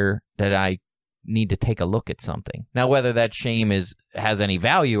indicator that I need to take a look at something. Now, whether that shame has any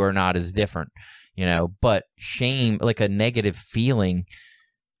value or not is different, but shame, like a negative feeling,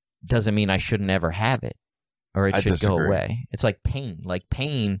 doesn't mean I shouldn't ever have it. Or it should go away. It's like pain. Like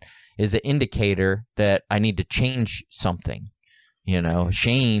pain is an indicator that I need to change something.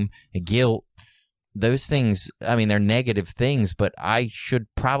 Shame, guilt, those things, I mean, they're negative things, but I should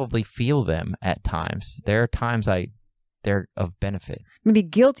probably feel them at times. There are times they're of benefit. Maybe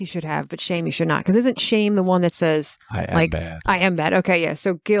guilt you should have, but shame you should not. Because isn't shame the one that says, I am bad? I am bad. Okay, yeah.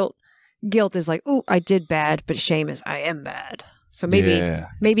 So guilt is like, ooh, I did bad, but shame is, I am bad. So maybe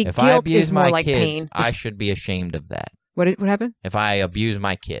if guilt is more like kids, pain. I should be ashamed of that. What happened? If I abuse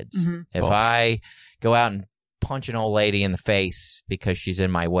my kids, if False. I go out and punch an old lady in the face because she's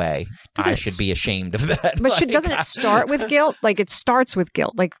in my way, I should be ashamed of that. But doesn't it start with guilt? Like it starts with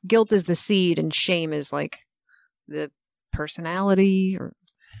guilt. Like guilt is the seed, and shame is like the personality. Or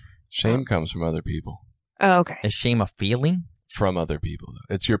shame comes from other people. Oh, okay. Is shame a feeling? From other people,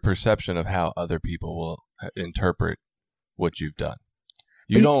 though. It's your perception of how other people will interpret what you've done.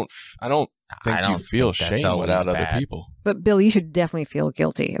 I don't think you feel shame without other people. But Bill, you should definitely feel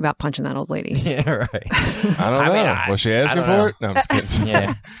guilty about punching that old lady. Yeah, right. I don't know. Was she asking for it? No, I'm just kidding.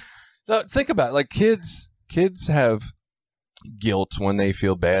 Yeah. So think about it. Like kids have guilt when they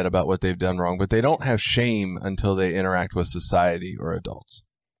feel bad about what they've done wrong, but they don't have shame until they interact with society or adults.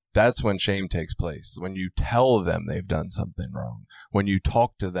 That's when shame takes place. When you tell them they've done something wrong. When you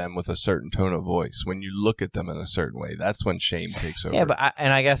talk to them with a certain tone of voice. When you look at them in a certain way. That's when shame takes over. Yeah, but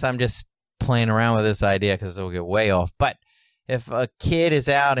I guess I'm just playing around with this idea because it'll get way off. But if a kid is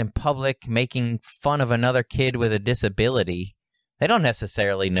out in public making fun of another kid with a disability, they don't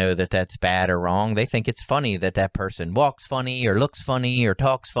necessarily know that that's bad or wrong. They think it's funny that that person walks funny or looks funny or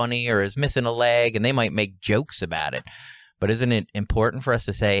talks funny or is missing a leg, and they might make jokes about it. But isn't it important for us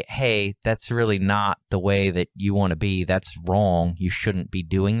to say, hey, that's really not the way that you want to be. That's wrong. You shouldn't be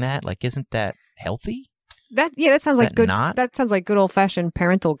doing that. Like, isn't that healthy? That sounds like good. That sounds like good old fashioned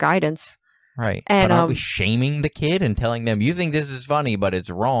parental guidance. Right. And but aren't we shaming the kid and telling them, you think this is funny, but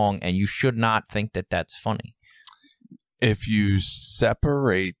it's wrong, and you should not think that that's funny? If you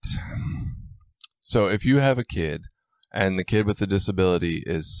separate, so if you have a kid and the kid with the disability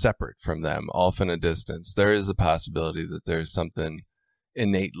is separate from them, off in a distance, there is a possibility that there's something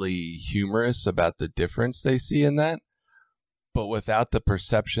innately humorous about the difference they see in that. But without the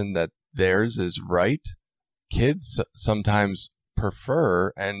perception that theirs is right, kids sometimes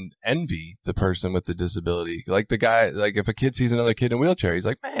prefer and envy the person with the disability. Like the guy, like if a kid sees another kid in a wheelchair, he's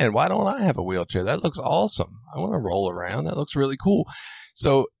like, man, why don't I have a wheelchair? That looks awesome. I want to roll around. That looks really cool.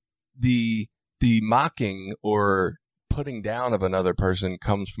 So the mocking or putting down of another person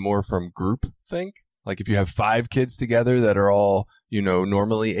comes more from group think. Like if you have 5 kids together that are all,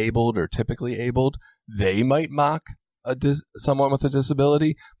 normally abled or typically abled, they might mock someone with a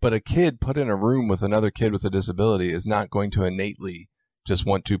disability, but a kid put in a room with another kid with a disability is not going to innately just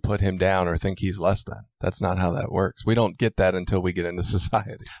want to put him down or think he's less than. That's not how that works. We don't get that until we get into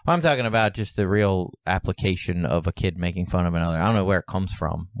society. Well, I'm talking about just the real application of a kid making fun of another. I don't know where it comes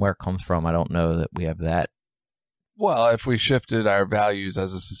from. I don't know that we have that. Well, if we shifted our values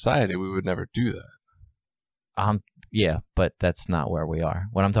as a society, we would never do that. Yeah, but that's not where we are.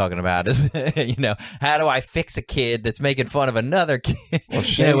 What I'm talking about is, how do I fix a kid that's making fun of another kid?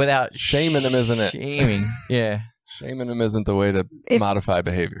 Well, without shaming them isn't it? Shaming, yeah. Shaming them isn't the way to modify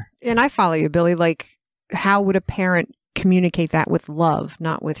behavior. And I follow you, Billy. Like, how would a parent communicate that with love,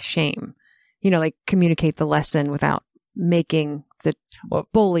 not with shame? Like communicate the lesson without making the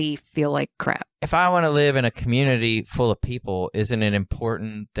bully feel like crap. If I want to live in a community full of people, isn't it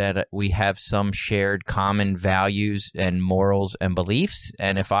important that we have some shared common values and morals and beliefs?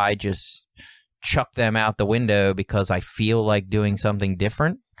 And if I just chuck them out the window because I feel like doing something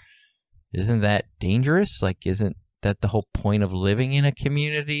different, isn't that dangerous? Like, isn't that the whole point of living in a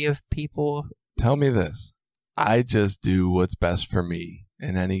community of people? Tell me this. I just do what's best for me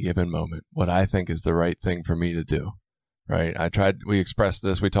in any given moment, what I think is the right thing for me to do. Right. We expressed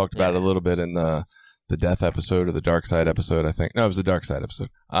this. We talked about it a little bit in the death episode or the dark side episode, I think. No, it was the dark side episode.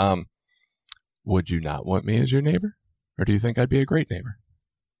 Would you not want me as your neighbor? Or do you think I'd be a great neighbor?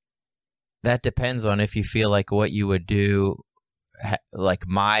 That depends on if you feel like what you would do, like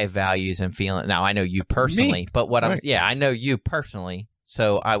my values and feeling. Now, I know you personally, but I know you personally.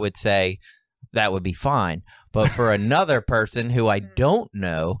 So I would say that would be fine. But for another person who I don't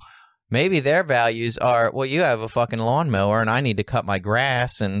know, maybe their values are, well, you have a fucking lawnmower and I need to cut my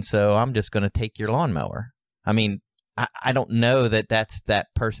grass, and so I'm just going to take your lawnmower. I mean, I don't know that that's that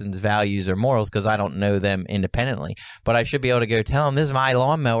person's values or morals because I don't know them independently. But I should be able to go tell them, this is my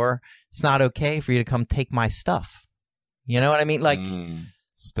lawnmower. It's not okay for you to come take my stuff. You know what I mean? Like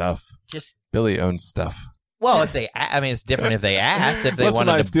stuff. Just Billy owns stuff. Well, it's different if they asked, if they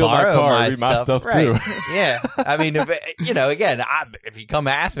wanted to steal borrow my car, my it'd be my stuff right. too. Yeah. I mean, if you come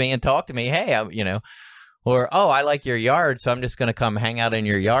ask me and talk to me, hey, I like your yard, so I'm just going to come hang out in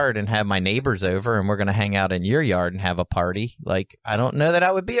your yard and have my neighbors over, and we're going to hang out in your yard and have a party. Like, I don't know that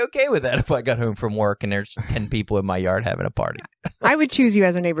I would be okay with that if I got home from work and there's 10 people in my yard having a party. I would choose you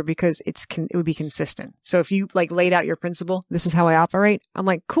as a neighbor because it would be consistent. So if you laid out your principle, this is how I operate, I'm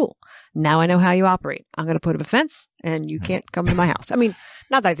like, cool. Now I know how you operate. I'm going to put up a fence and you can't come to my house. I mean,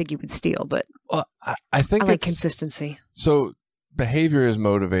 not that I think you would steal, but I think I like consistency. So behavior is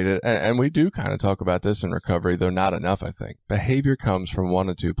motivated, and we do kind of talk about this in recovery, though not enough, I think. Behavior comes from one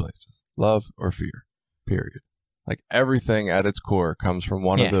of two places, love or fear, period. Like everything at its core comes from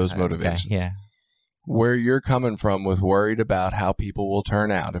one of those motivations. Okay, yeah. Where you're coming from with worried about how people will turn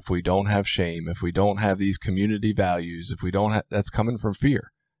out if we don't have shame, if we don't have these community values, if we don't have, that's coming from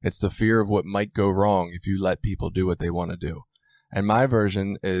fear. It's the fear of what might go wrong if you let people do what they want to do. And my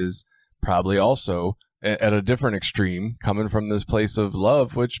version is probably also at a different extreme, coming from this place of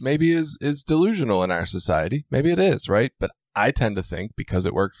love, which maybe is delusional in our society. Maybe it is, right? But I tend to think, because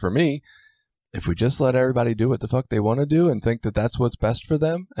it worked for me, if we just let everybody do what the fuck they want to do and think that that's what's best for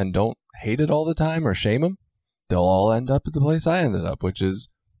them and don't hate it all the time or shame them, they'll all end up at the place I ended up, which is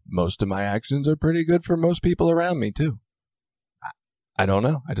most of my actions are pretty good for most people around me too. I don't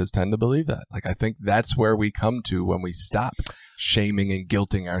know. I just tend to believe that. Like, I think that's where we come to when we stop shaming and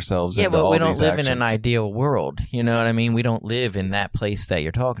guilting ourselves. Yeah, but we don't live actions. in an ideal world. You know what I mean? We don't live in that place that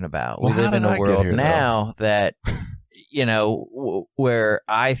you're talking about. Well, we live in a world here, now that, where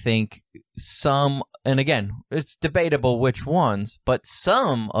I think some, and again, it's debatable which ones, but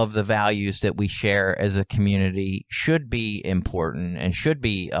some of the values that we share as a community should be important and should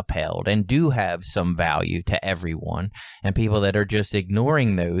be upheld and do have some value to everyone. And people that are just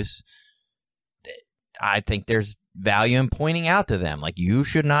ignoring those, I think there's value in pointing out to them, like, you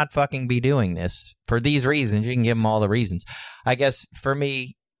should not fucking be doing this for these reasons. You can give them all the reasons. I guess for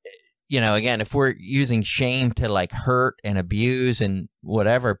me, again, if we're using shame to hurt and abuse and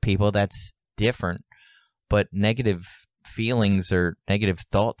whatever people, that's different. but negative feelings or negative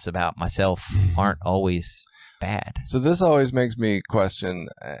thoughts about myself aren't always bad. So this always makes me question,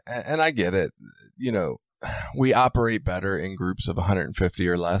 and I get it, we operate better in groups of 150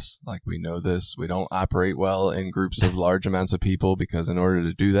 or less. Like, we know this. We don't operate well in groups of large amounts of people, because in order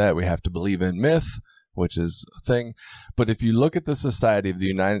to do that, we have to believe in myth, which is a thing. But if you look at the society of the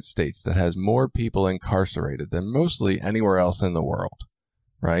United States that has more people incarcerated than mostly anywhere else in the world,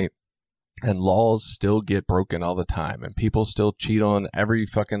 right? And laws still get broken all the time, and people still cheat on every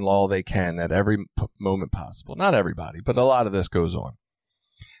fucking law they can at every moment possible. Not everybody, but a lot of this goes on.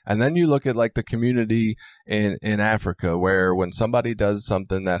 And then you look at like the community in Africa, where when somebody does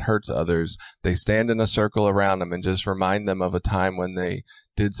something that hurts others, they stand in a circle around them and just remind them of a time when they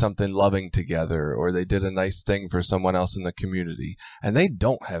did something loving together, or they did a nice thing for someone else in the community, and they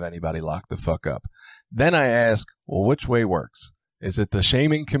don't have anybody locked the fuck up. Then I ask, well, which way works? Is it the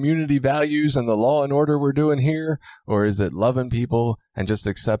shaming community values and the law and order we're doing here? Or is it loving people and just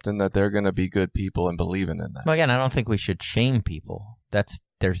accepting that they're going to be good people and believing in that? Well, again, I don't think we should shame people.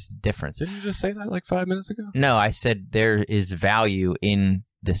 There's a difference. Didn't you just say that like 5 minutes ago? No, I said there is value in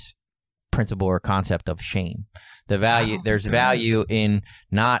this principle or concept of shame. There's value in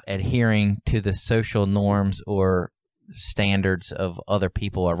not adhering to the social norms or standards of other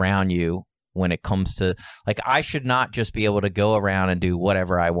people around you when it comes to, like, I should not just be able to go around and do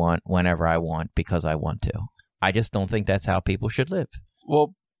whatever I want, whenever I want, because I want to. I just don't think that's how people should live.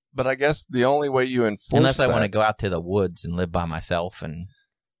 Well, but I guess the only way you enforce unless I want to go out to the woods and live by myself and...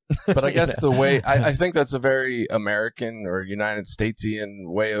 But I guess the way, I think that's a very American or United Statesian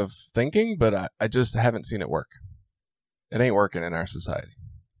way of thinking, but I just haven't seen it work. It ain't working in our society.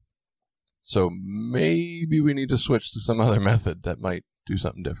 So maybe we need to switch to some other method that might do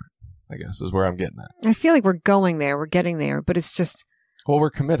something different, I guess, is where I'm getting at. I feel like we're going there. We're getting there, but it's just... Well, we're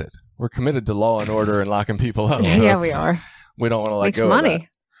committed. We're committed to law and order and locking people up. So yeah, we are. We don't want to let Makes go money. of that.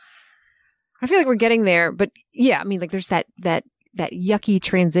 I feel like we're getting there, but yeah, I mean, like there's that yucky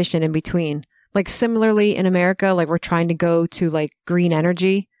transition in between. Like similarly in America, like we're trying to go to like green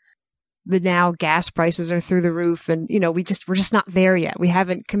energy, but now gas prices are through the roof, and we're just not there yet. We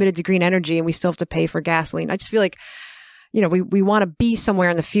haven't committed to green energy, and we still have to pay for gasoline. I just feel like we want to be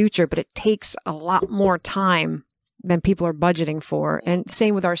somewhere in the future, but it takes a lot more time than people are budgeting for. And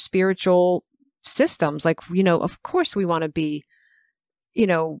same with our spiritual systems. Like, of course we want to be,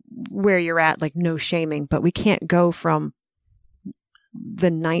 where you're at, like no shaming, but we can't go from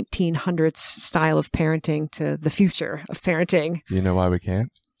the 1900s style of parenting to the future of parenting. You know why we can't?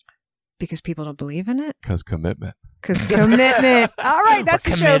 Because people don't believe in it? Because commitment. Because commitment. All right, that's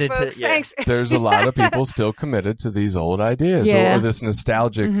the show, folks. Thanks. There's a lot of people still committed to these old ideas, or this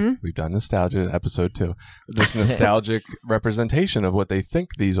nostalgic, we've done nostalgia, episode 2, this nostalgic representation of what they think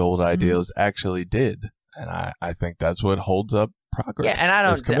these old ideals actually did. And I think that's what holds up progress. Yeah,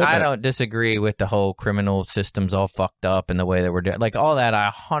 and I don't disagree with the whole criminal system's all fucked up and the way that we're doing, like all that. I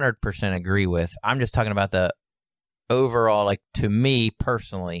 100% agree with. I'm just talking about the overall, like to me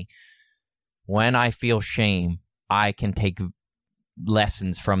personally, when I feel shame, I can take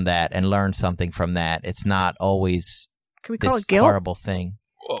lessons from that and learn something from that. It's not always Can we call it guilt? Horrible thing.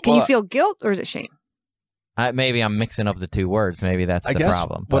 Can you feel guilt or is it shame? Maybe I'm mixing up the two words. Maybe that's the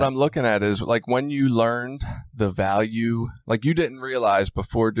problem. What I'm looking at is like when you learned the value, like you didn't realize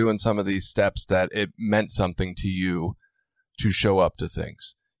before doing some of these steps that it meant something to you to show up to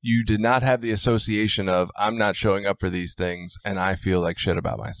things. You did not have the association of I'm not showing up for these things and I feel like shit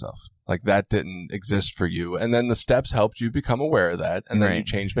about myself. Like that didn't exist for you. And then the steps helped you become aware of that, and then you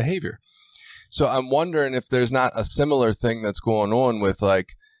change behavior. So I'm wondering if there's not a similar thing that's going on with like,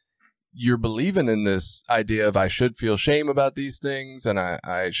 you're believing in this idea of I should feel shame about these things and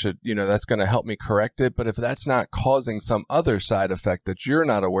I should, that's going to help me correct it. But if that's not causing some other side effect that you're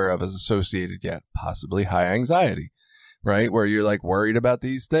not aware of as associated yet, possibly high anxiety, right? Where you're like worried about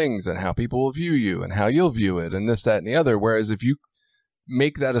these things and how people will view you and how you'll view it and this, that, and the other. Whereas if you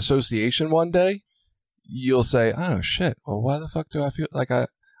make that association one day, you'll say, oh shit, well, why the fuck do I feel like I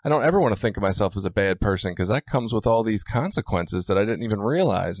don't ever want to think of myself as a bad person because that comes with all these consequences that I didn't even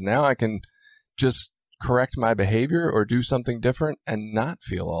realize. Now I can just correct my behavior or do something different and not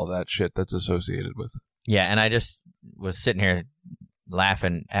feel all that shit that's associated with it. Yeah, and I just was sitting here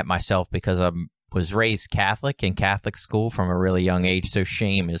laughing at myself because I was raised Catholic in Catholic school from a really young age, so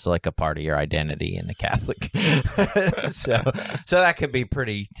shame is like a part of your identity in the Catholic. so that could be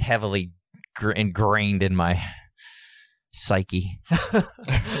pretty heavily ingrained in my psyche.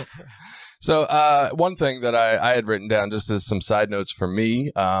 So one thing that I had written down just as some side notes for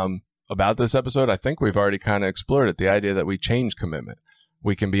me about this episode, I think we've already kind of explored it, the idea that we change commitment.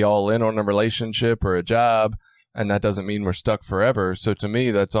 We can be all in on a relationship or a job, and that doesn't mean we're stuck forever. So to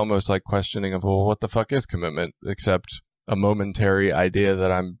me, that's almost like questioning of, well, what the fuck is commitment except a momentary idea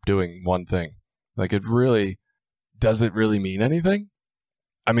that I'm doing one thing? Like, does it really mean anything?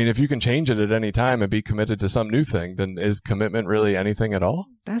 I mean, if you can change it at any time and be committed to some new thing, then is commitment really anything at all?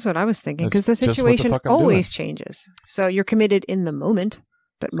 That's what I was thinking, because That's the just what the situation fuck I'm always doing. changes. So you're committed in the moment,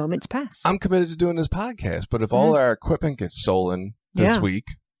 but moments pass. I'm committed to doing this podcast, but if all our equipment gets stolen this week,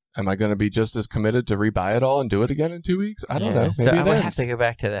 am I going to be just as committed to rebuy it all and do it again in 2 weeks? I don't know. So Maybe I it would ends. have to go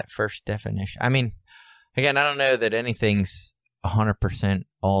back to that first definition. I mean, again, I don't know that anything's 100%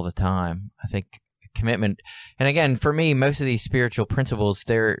 all the time. I think commitment, and again, for me, most of these spiritual principles,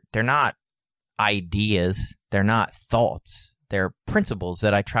 they're not ideas, they're not thoughts, they're principles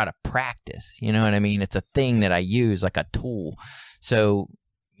that I try to practice. You know what I mean? It's a thing that I use, like a tool. So,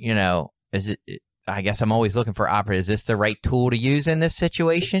 you know, I guess I'm always looking for is this the right tool to use in this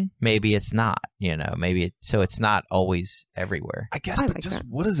situation? Maybe it's not, you know, so it's not always everywhere. I guess, I but like just that.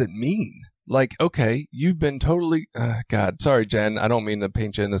 what does it mean? Like, okay, you've been totally, God, sorry, Jen. I don't mean to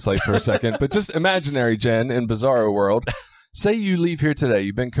paint you in this light for a second, but just imaginary Jen in Bizarro World. Say you leave here today.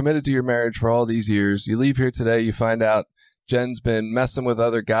 You've been committed to your marriage for all these years. You leave here today. You find out Jen's been messing with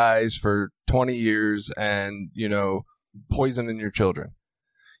other guys for 20 years and, you know, poisoning your children.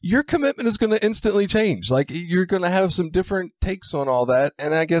 Your commitment is going to instantly change. Like, you're going to have some different takes on all that.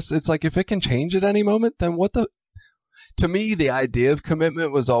 And I guess it's like, if it can change at any moment, then to me, the idea of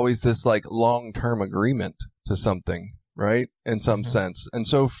commitment was always this like long-term agreement to something, right? In some sense. And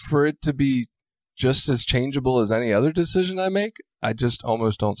so for it to be just as changeable as any other decision I make, I just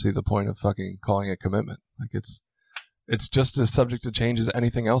almost don't see the point of fucking calling it commitment. Like, it's just as subject to change as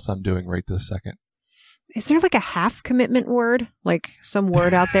anything else I'm doing right this second. Is there like a half commitment word? Like some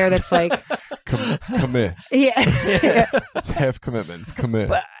word out there that's like, Commit. yeah. It's half commitment. It's commit.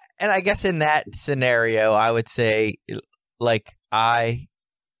 But, and I guess in that scenario, I would say, like, I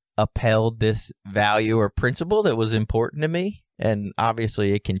upheld this value or principle that was important to me. And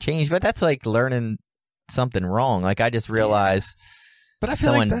obviously it can change, but that's like learning something wrong. Like, I just realized But I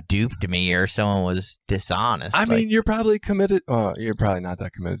feel someone like that, duped me or someone was dishonest. I Like, mean, you're probably committed. You're probably not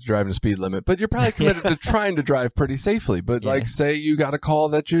that committed to driving the speed limit, but you're probably committed to trying to drive pretty safely. But like, say you got a call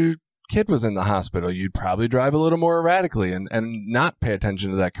that your kid was in the hospital, you'd probably drive a little more erratically and not pay attention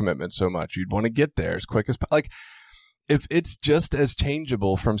to that commitment so much. You'd want to get there as quick as like. If it's just as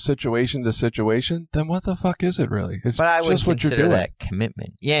changeable from situation to situation, then what the fuck is it really? It's but I would just what you're consider doing. that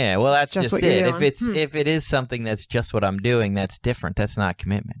commitment. Yeah, well, that's Just just what you're it. doing. If it is something that's just what I'm doing, that's different. That's not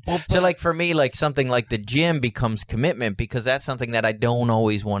commitment. Well, So, like, for me, like, something like the gym becomes commitment because that's something that I don't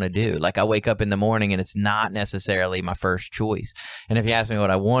always want to do. Like, I wake up in the morning and it's not necessarily my first choice. And if you ask me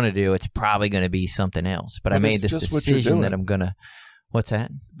what I want to do, it's probably going to be something else. But I But made it's this just what you're decision that doing. I'm going to... What's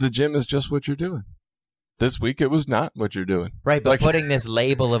that? The gym is just what you're doing. This week, it was not what you're doing. Right, but Like- putting this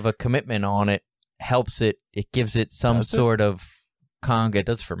label of a commitment on it helps it gives it some Does it? sort of conga. It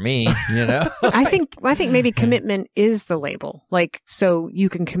does for me, you know? I think maybe commitment is the label. Like, so you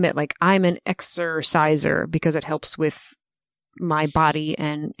can commit, like, I'm an exerciser because it helps with my body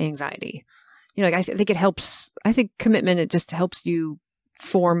and anxiety. You know, like, I think it helps. I think commitment, it just helps you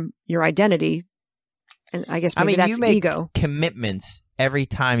form your identity. And I guess maybe you that's make ego. commitments every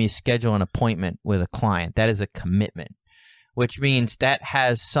time you schedule an appointment with a client. That is a commitment, which means that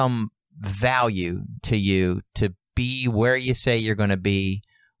has some value to you to be where you say you're going to be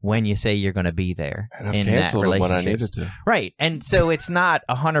when you say you're going to be there And I've in that canceled them when I relationship. needed to. Right. And so it's not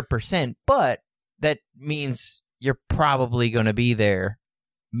 100%, but that means you're probably going to be there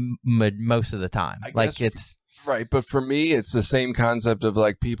most of the time. I Like, guess- it's... Right, but for me, it's the same concept of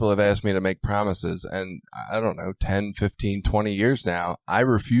like people have asked me to make promises, and I don't know, 10, 15, 20 years now, I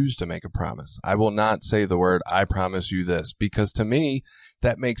refuse to make a promise. I will not say the word, I promise you this, because to me,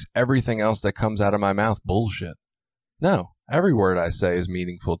 that makes everything else that comes out of my mouth bullshit. No, every word I say is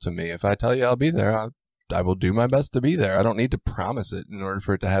meaningful to me. If I tell you I'll be there, I will do my best to be there. I don't need to promise it in order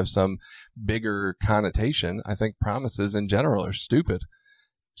for it to have some bigger connotation. I think promises in general are stupid.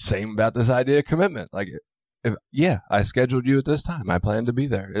 Same about this idea of commitment. Like, I scheduled you at this time. I plan to be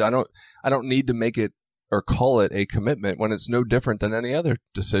there. I don't need to make it or call it a commitment when it's no different than any other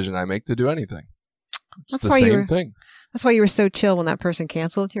decision I make to do anything. It's That's the why same thing. That's why you were so chill when that person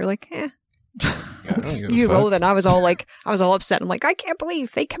canceled. You were like, eh. I don't give a You fuck. rolled, and I was all upset. I'm like, I can't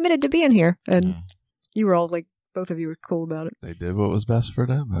believe they committed to being here. And you were all like, both of you were cool about it. They did what was best for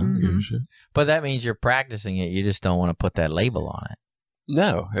them. I don't give a Mhm. shit. But that means you're practicing it. You just don't want to put that label on it.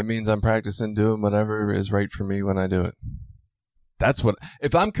 No, it means I'm practicing doing whatever is right for me when I do it. That's what,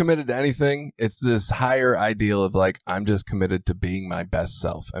 if I'm committed to anything, it's this higher ideal of like, I'm just committed to being my best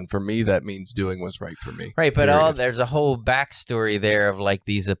self. And for me, that means doing what's right for me. Right. But there's a whole backstory there of like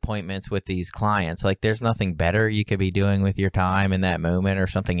these appointments with these clients. Like there's nothing better you could be doing with your time in that moment, or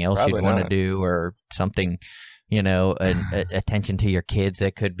something else Probably you'd want to not. do, or something, you know, attention to your kids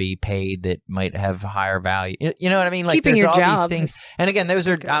that could be paid that might have higher value. You know what I mean? Like Keeping there's your all job these things. is- And again, those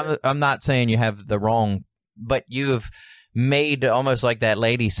are, I'm not saying you have the wrong, but you've made almost like that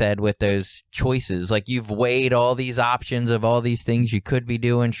lady said with those choices. Like you've weighed all these options of all these things you could be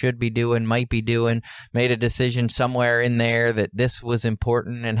doing, should be doing, might be doing, made a decision somewhere in there that this was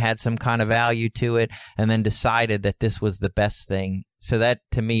important and had some kind of value to it, and then decided that this was the best thing. So that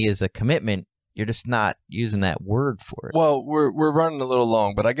to me is a commitment. You're just not using that word for it. Well, we're running a little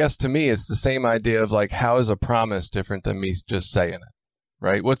long, but I guess to me, it's the same idea of like, how is a promise different than me just saying it,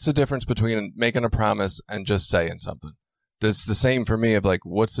 right? What's the difference between making a promise and just saying something? It's the same for me of like,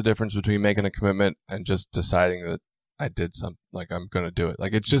 what's the difference between making a commitment and just deciding that I did something, like I'm going to do it?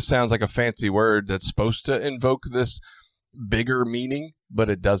 Like, it just sounds like a fancy word that's supposed to invoke this bigger meaning, but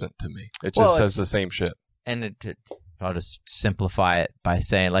it doesn't to me. It just says the same shit. And I'll just simplify it by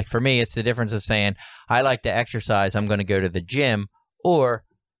saying, like, for me, it's the difference of saying, I like to exercise, I'm going to go to the gym, or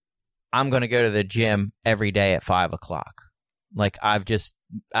I'm going to go to the gym every day at 5 o'clock. Like, I've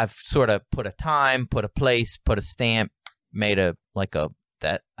sort of put a time, put a place, put a stamp, made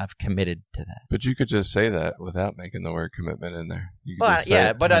that I've committed to that. But you could just say that without making the word commitment in there. You could Well, just say yeah,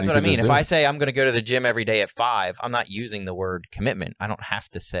 it, but and that's you what I could mean. just If do I it. say I'm going to go to the gym every day at 5, I'm not using the word commitment. I don't have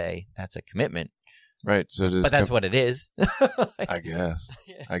to say that's a commitment. Right. So just But that's what it is. I guess.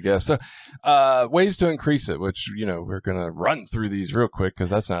 So, ways to increase it, which, you know, we're going to run through these real quick because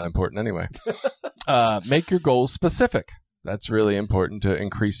that's not important anyway. Make your goals specific. That's really important to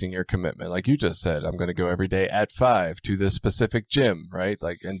increasing your commitment. Like you just said, I'm going to go every day at 5 to this specific gym, right?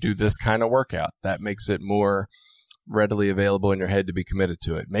 Like, and do this kind of workout. That makes it more readily available in your head to be committed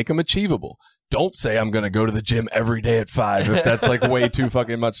to it. Make them achievable. Don't say I'm going to go to the gym every day at 5 if that's like way too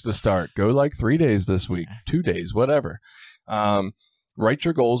fucking much to start. Go like 3 days this week, 2 days, whatever. Write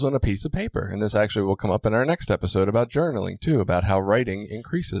your goals on a piece of paper. And this actually will come up in our next episode about journaling too, about how writing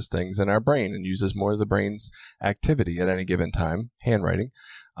increases things in our brain and uses more of the brain's activity at any given time, handwriting.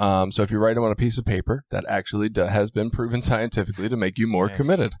 So if you write them on a piece of paper, that actually has been proven scientifically to make you more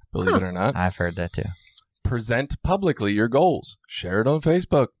committed, believe it or not. I've heard that too. Present publicly your goals. Share it on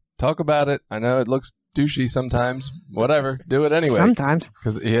Facebook. Talk about it. I know it looks douchey sometimes. Whatever. Do it anyway. Sometimes.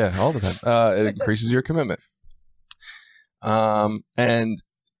 Because, yeah, all the time. It increases your commitment. And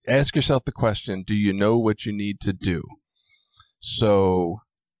ask yourself the question, do you know what you need to do? So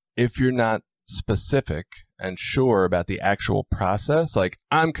if you're not specific and sure about the actual process, like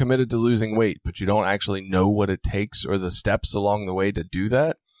I'm committed to losing weight, but you don't actually know what it takes or the steps along the way to do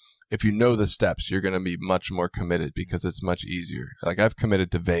that. If you know the steps, you're going to be much more committed because it's much easier. Like I've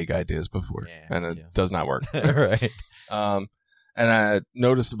committed to vague ideas before and it does not work. Right. And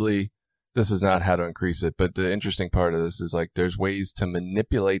noticeably, this is not how to increase it, but the interesting part of this is like there's ways to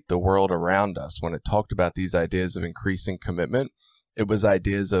manipulate the world around us. When it talked about these ideas of increasing commitment, it was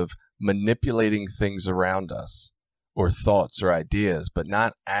ideas of manipulating things around us or thoughts or ideas, but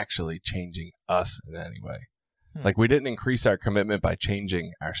not actually changing us in any way. Like we didn't increase our commitment by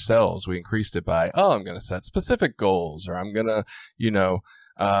changing ourselves. We increased it by, I'm going to set specific goals, or I'm going to,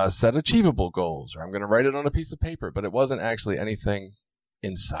 set achievable goals, or I'm going to write it on a piece of paper, but it wasn't actually anything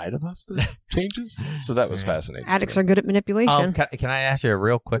inside of us that changes. So that was fascinating. Addicts are good at manipulation. Can I ask you a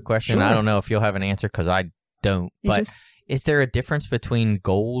real quick question? Sure. I don't know if you'll have an answer because I don't. But is there a difference between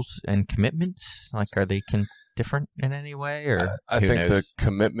goals and commitments? Like, are they different in any way? Or I think the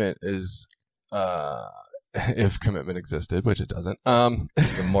commitment is, if commitment existed, which it doesn't,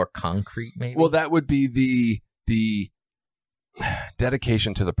 the more concrete, maybe. Well, that would be the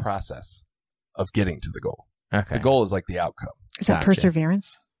dedication to the process of getting to the goal. Okay. The goal is like the outcome. Is that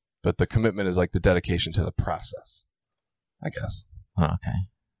perseverance? But the commitment is like the dedication to the process, I guess. Oh, okay.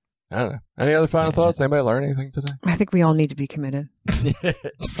 I don't know. Any other final thoughts? Anybody learn anything today? I think we all need to be committed.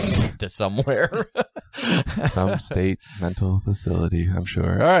 To somewhere. Some state mental facility, I'm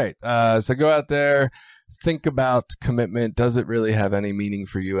sure. All right. So go out there, think about commitment. Does it really have any meaning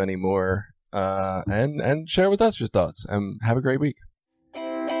for you anymore? And share with us your thoughts. And have a great week.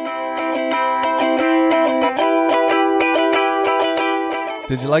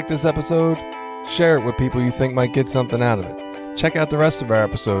 Did you like this episode? Share it with people you think might get something out of it. Check out the rest of our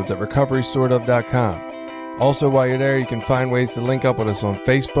episodes at recoverysortof.com. Also, while you're there, you can find ways to link up with us on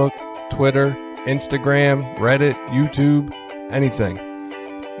Facebook, Twitter, Instagram, Reddit, YouTube, anything.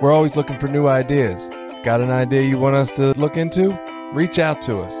 We're always looking for new ideas. Got an idea you want us to look into? Reach out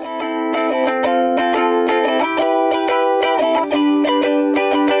to us.